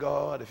serving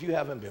God, if you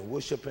haven't been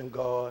worshiping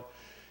God,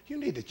 you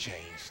need to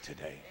change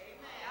today.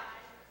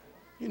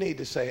 You need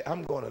to say,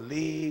 I'm going to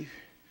leave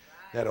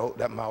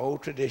my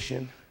old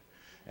tradition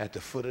at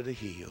the foot of the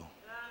hill,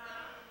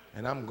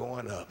 and I'm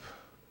going up,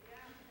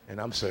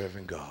 and I'm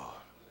serving God.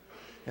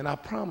 And I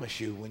promise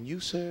you, when you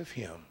serve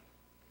him,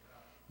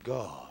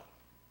 God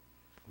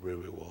will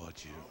reward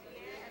you.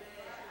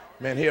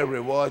 Man, he'll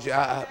reward you.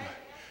 I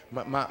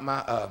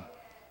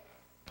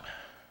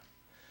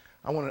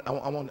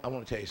want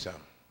to tell you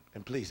something,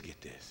 and please get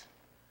this.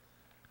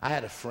 I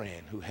had a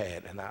friend who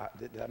had, and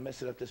did I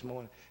mess it up this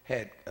morning?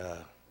 Had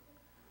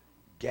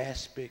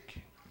gastric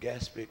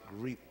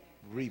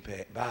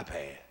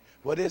bypass.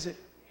 What is it?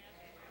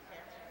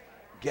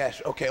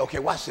 Gastric. Okay,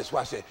 watch this.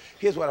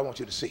 Here's what I want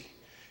you to see.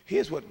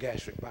 Here's what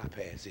gastric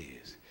bypass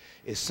is.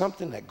 It's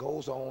something that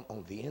goes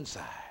on the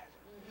inside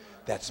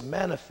that's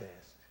manifest.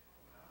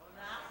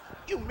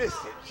 You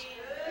missed it.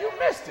 You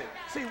missed it.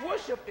 See,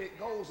 worship, it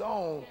goes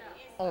on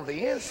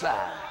the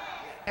inside,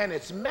 and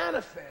it's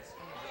manifest.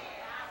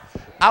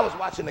 I was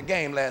watching the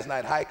game last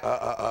night,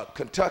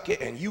 Kentucky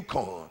and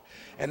UConn,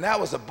 and that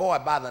was a boy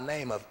by the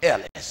name of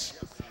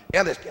Ellis.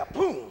 Ellis got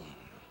boom,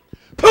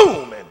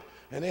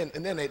 and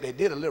then they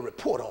did a little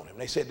report on him.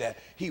 They said that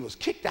he was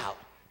kicked out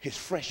his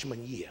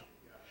freshman year,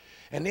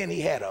 and then he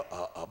had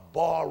a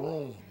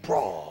barroom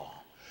brawl,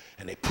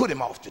 and they put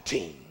him off the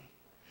team.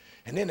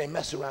 And then they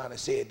messed around and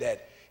said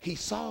that he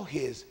saw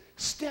his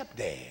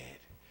stepdad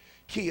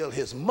kill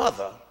his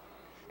mother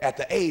at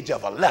the age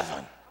of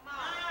 11.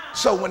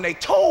 So when they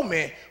told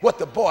me what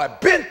the boy had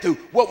been through,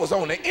 what was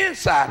on the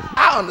inside,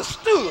 I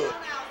understood.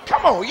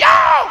 Come on,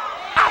 y'all.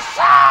 I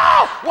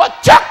saw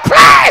what took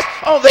place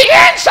on the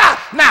inside.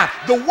 Now,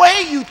 the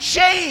way you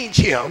change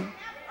him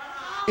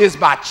is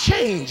by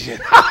changing.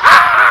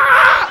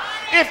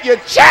 If you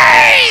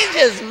change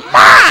his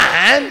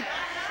mind,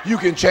 you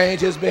can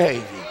change his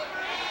behavior.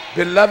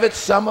 Beloved,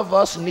 some of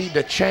us need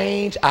to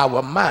change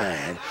our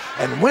mind.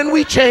 And when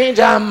we change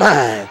our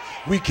mind,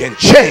 we can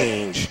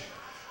change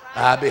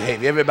our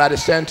behavior. Everybody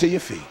stand to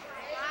your feet.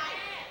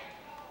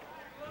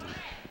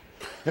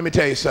 Let me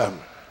tell you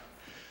something.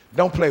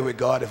 Don't play with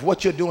God. If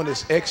what you're doing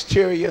is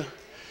exterior,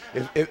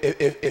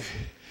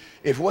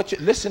 if what you,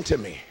 listen to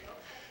me.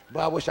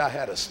 But I wish I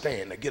had a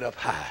stand to get up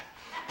high.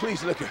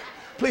 Please look at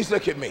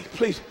me.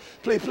 Please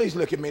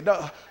look at me.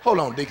 Hold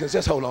on, deacons.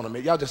 Just hold on a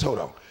minute. Y'all just hold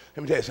on.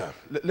 Let me tell you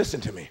something.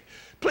 Listen to me.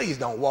 Please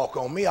don't walk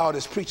on me. All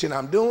this preaching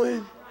I'm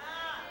doing.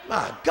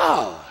 My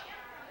God.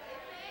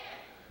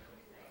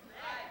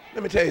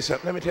 Let me tell you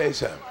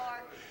something.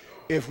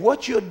 If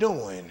what you're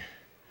doing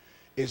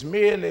is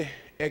merely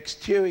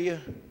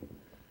exterior,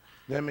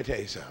 let me tell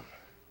you something.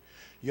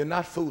 You're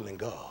not fooling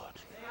God.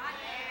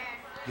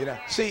 You know,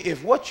 see,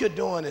 if what you're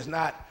doing is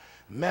not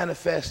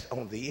manifest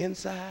on the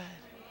inside,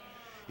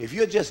 if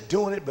you're just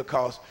doing it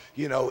because,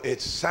 you know, it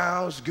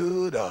sounds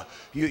good, or,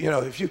 you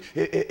know, if you,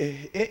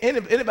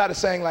 anybody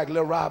saying like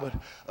Little Robert,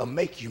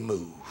 make you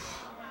move.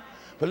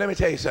 But let me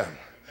tell you something.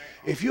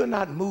 If you're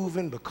not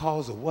moving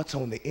because of what's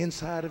on the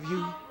inside of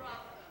you,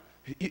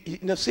 you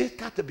know, see, it's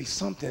got to be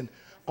something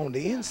on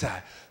the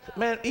inside.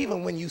 Man,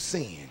 even when you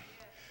sin,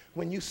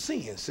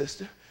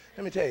 sister,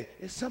 let me tell you,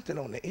 it's something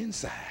on the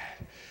inside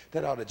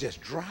that ought to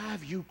just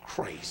drive you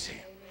crazy.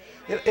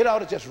 It ought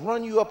to just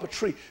run you up a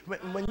tree.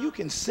 When you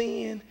can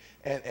sin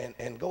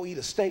and go eat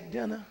a steak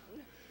dinner,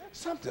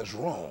 something's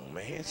wrong,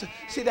 man.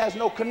 See, there's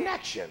no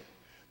connection.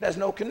 There's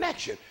no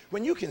connection.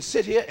 When you can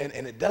sit here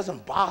and it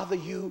doesn't bother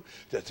you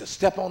to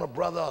step on a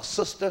brother or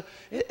sister,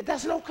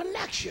 there's no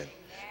connection.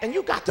 And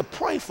you got to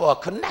pray for a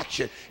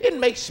connection. It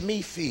makes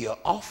me feel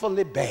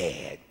awfully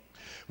bad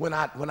when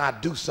I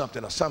do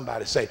something or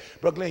somebody say,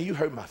 Brother Glenn, you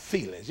hurt my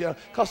feelings, you know,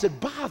 because it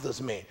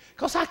bothers me,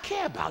 because I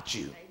care about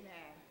you.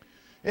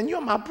 And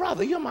you're my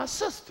brother, you're my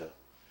sister.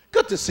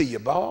 Good to see you,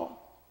 Ball.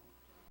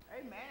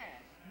 Amen.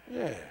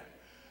 Yeah.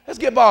 Let's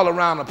give Ball a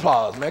round of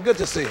applause, man. Good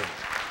to see him.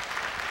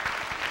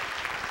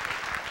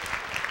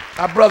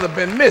 Our brother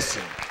been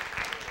missing,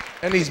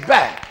 and he's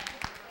back.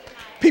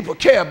 People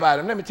care about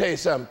him. Let me tell you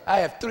something. I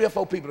have 3 or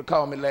 4 people to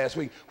call me last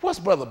week. What's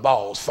Brother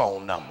Ball's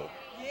phone number?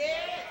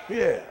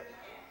 Yeah.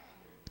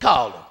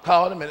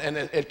 Call him and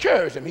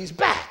encourage him. He's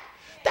back.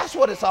 That's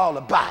what it's all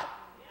about.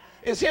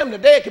 It's him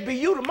today. It could be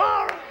you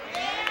tomorrow.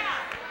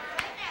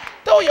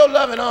 Throw your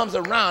loving arms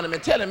around him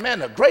and tell him, man,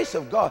 the grace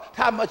of God,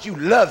 how much you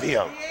love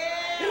him.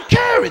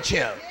 Encourage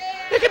him.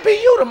 It could be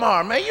you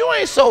tomorrow, man. You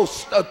ain't so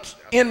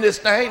in this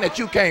thing that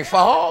you can't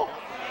fall.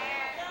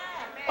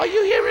 Are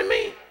you hearing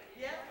me?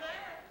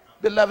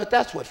 Beloved,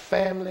 that's what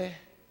family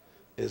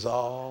is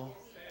all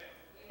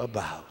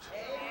about.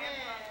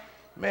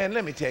 Man,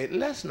 let me tell you,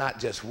 let's not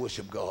just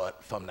worship God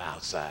from the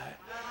outside.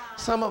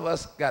 Some of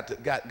us got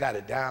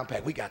it down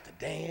pat. We got the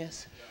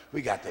dance,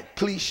 we got the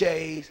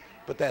cliches,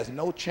 but there's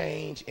no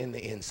change in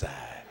the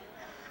inside.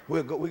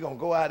 We're going to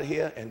go out of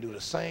here and do the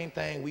same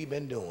thing we've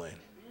been doing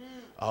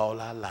all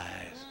our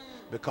lives,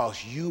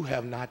 because you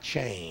have not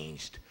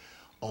changed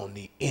on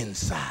the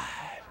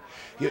inside.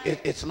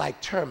 It's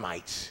like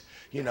termites.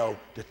 You know,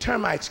 the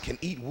termites can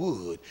eat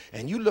wood,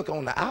 and you look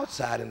on the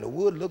outside and the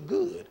wood look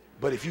good.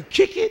 But if you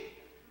kick it,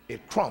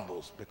 it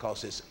crumbles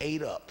because it's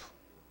ate up.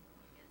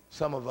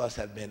 Some of us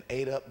have been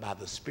ate up by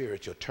the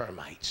spiritual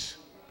termites.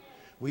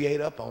 We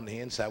ate up on the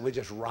inside. We're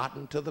just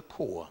rotten to the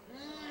core.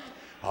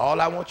 All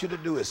I want you to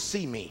do is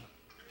see me.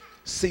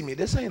 See me.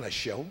 This ain't a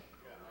show.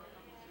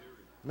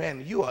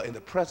 Man, you are in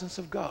the presence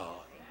of God.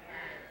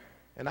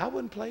 And I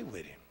wouldn't play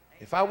with him.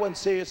 If I wasn't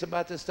serious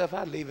about this stuff,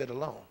 I'd leave it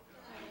alone.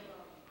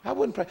 I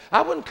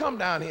wouldn't come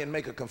down here and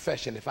make a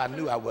confession if I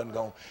knew I wasn't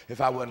going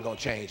to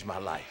change my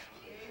life.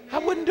 I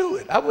wouldn't do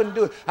it.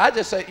 I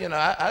just say, you know,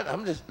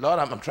 I'm just, Lord,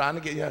 I'm trying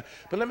to get you.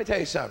 But let me tell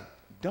you something.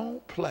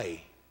 Don't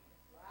play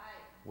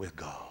with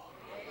God.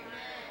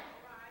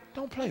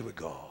 Don't play with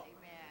God.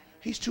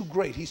 He's too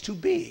great. He's too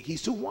big.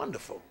 He's too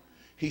wonderful.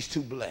 He's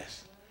too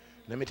blessed.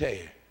 Let me tell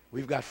you,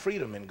 we've got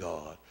freedom in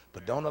God,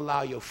 but don't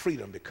allow your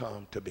freedom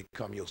to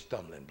become your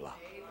stumbling block.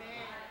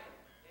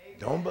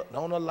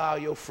 Don't allow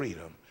your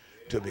freedom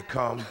to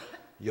become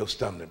your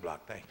stumbling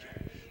block. Thank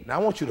you. Now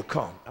I want you to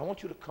come. I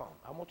want you to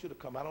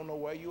come. I don't know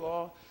where you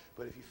are,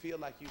 but if you feel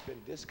like you've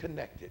been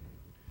disconnected,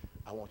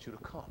 I want you to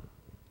come.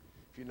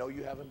 If you know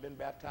you haven't been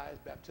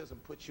baptized, baptism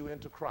puts you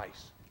into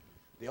Christ.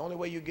 The only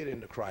way you get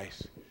into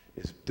Christ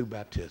is through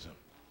baptism.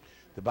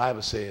 The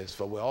Bible says,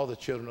 for we're all the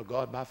children of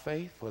God by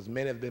faith, for as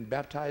many have been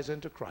baptized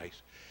into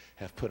Christ,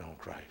 have put on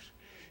Christ.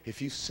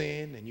 If you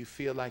sin and you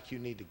feel like you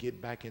need to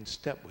get back in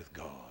step with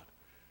God,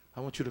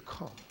 I want you to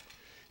come.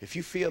 If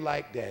you feel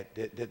like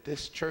that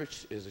this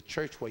church is a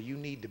church where you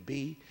need to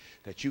be,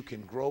 that you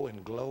can grow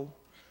and glow,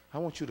 I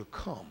want you to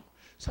come.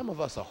 Some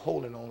of us are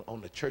holding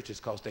on the churches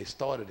because they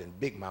started in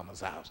Big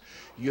Mama's house.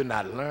 You're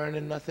not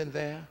learning nothing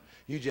there.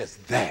 You're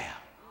just there.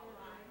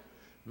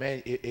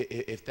 Man,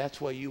 if that's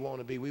where you want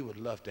to be, we would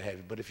love to have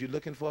you. But if you're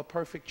looking for a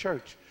perfect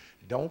church,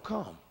 don't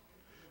come,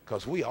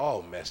 because we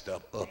all messed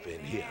up in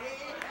here.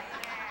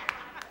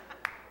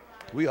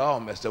 We all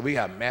messed up. We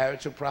got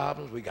marital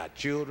problems. We got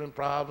children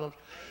problems.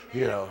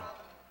 You know,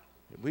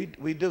 we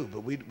do,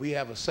 but we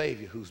have a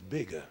Savior who's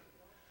bigger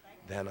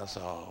than us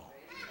all.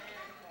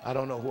 I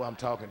don't know who I'm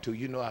talking to.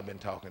 You know I've been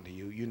talking to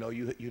you. You know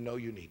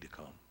you need to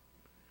come.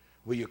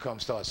 Will you come?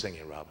 Start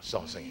singing, Robert.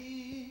 Start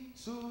singing.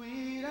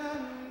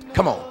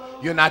 Come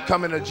on. You're not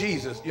coming to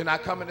Jesus. You're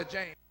not coming to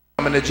James.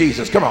 You're coming to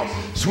Jesus. Come on.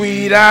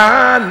 Sweet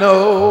I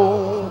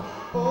know.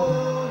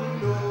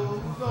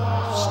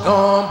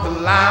 Storm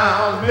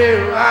clouds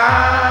may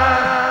rise.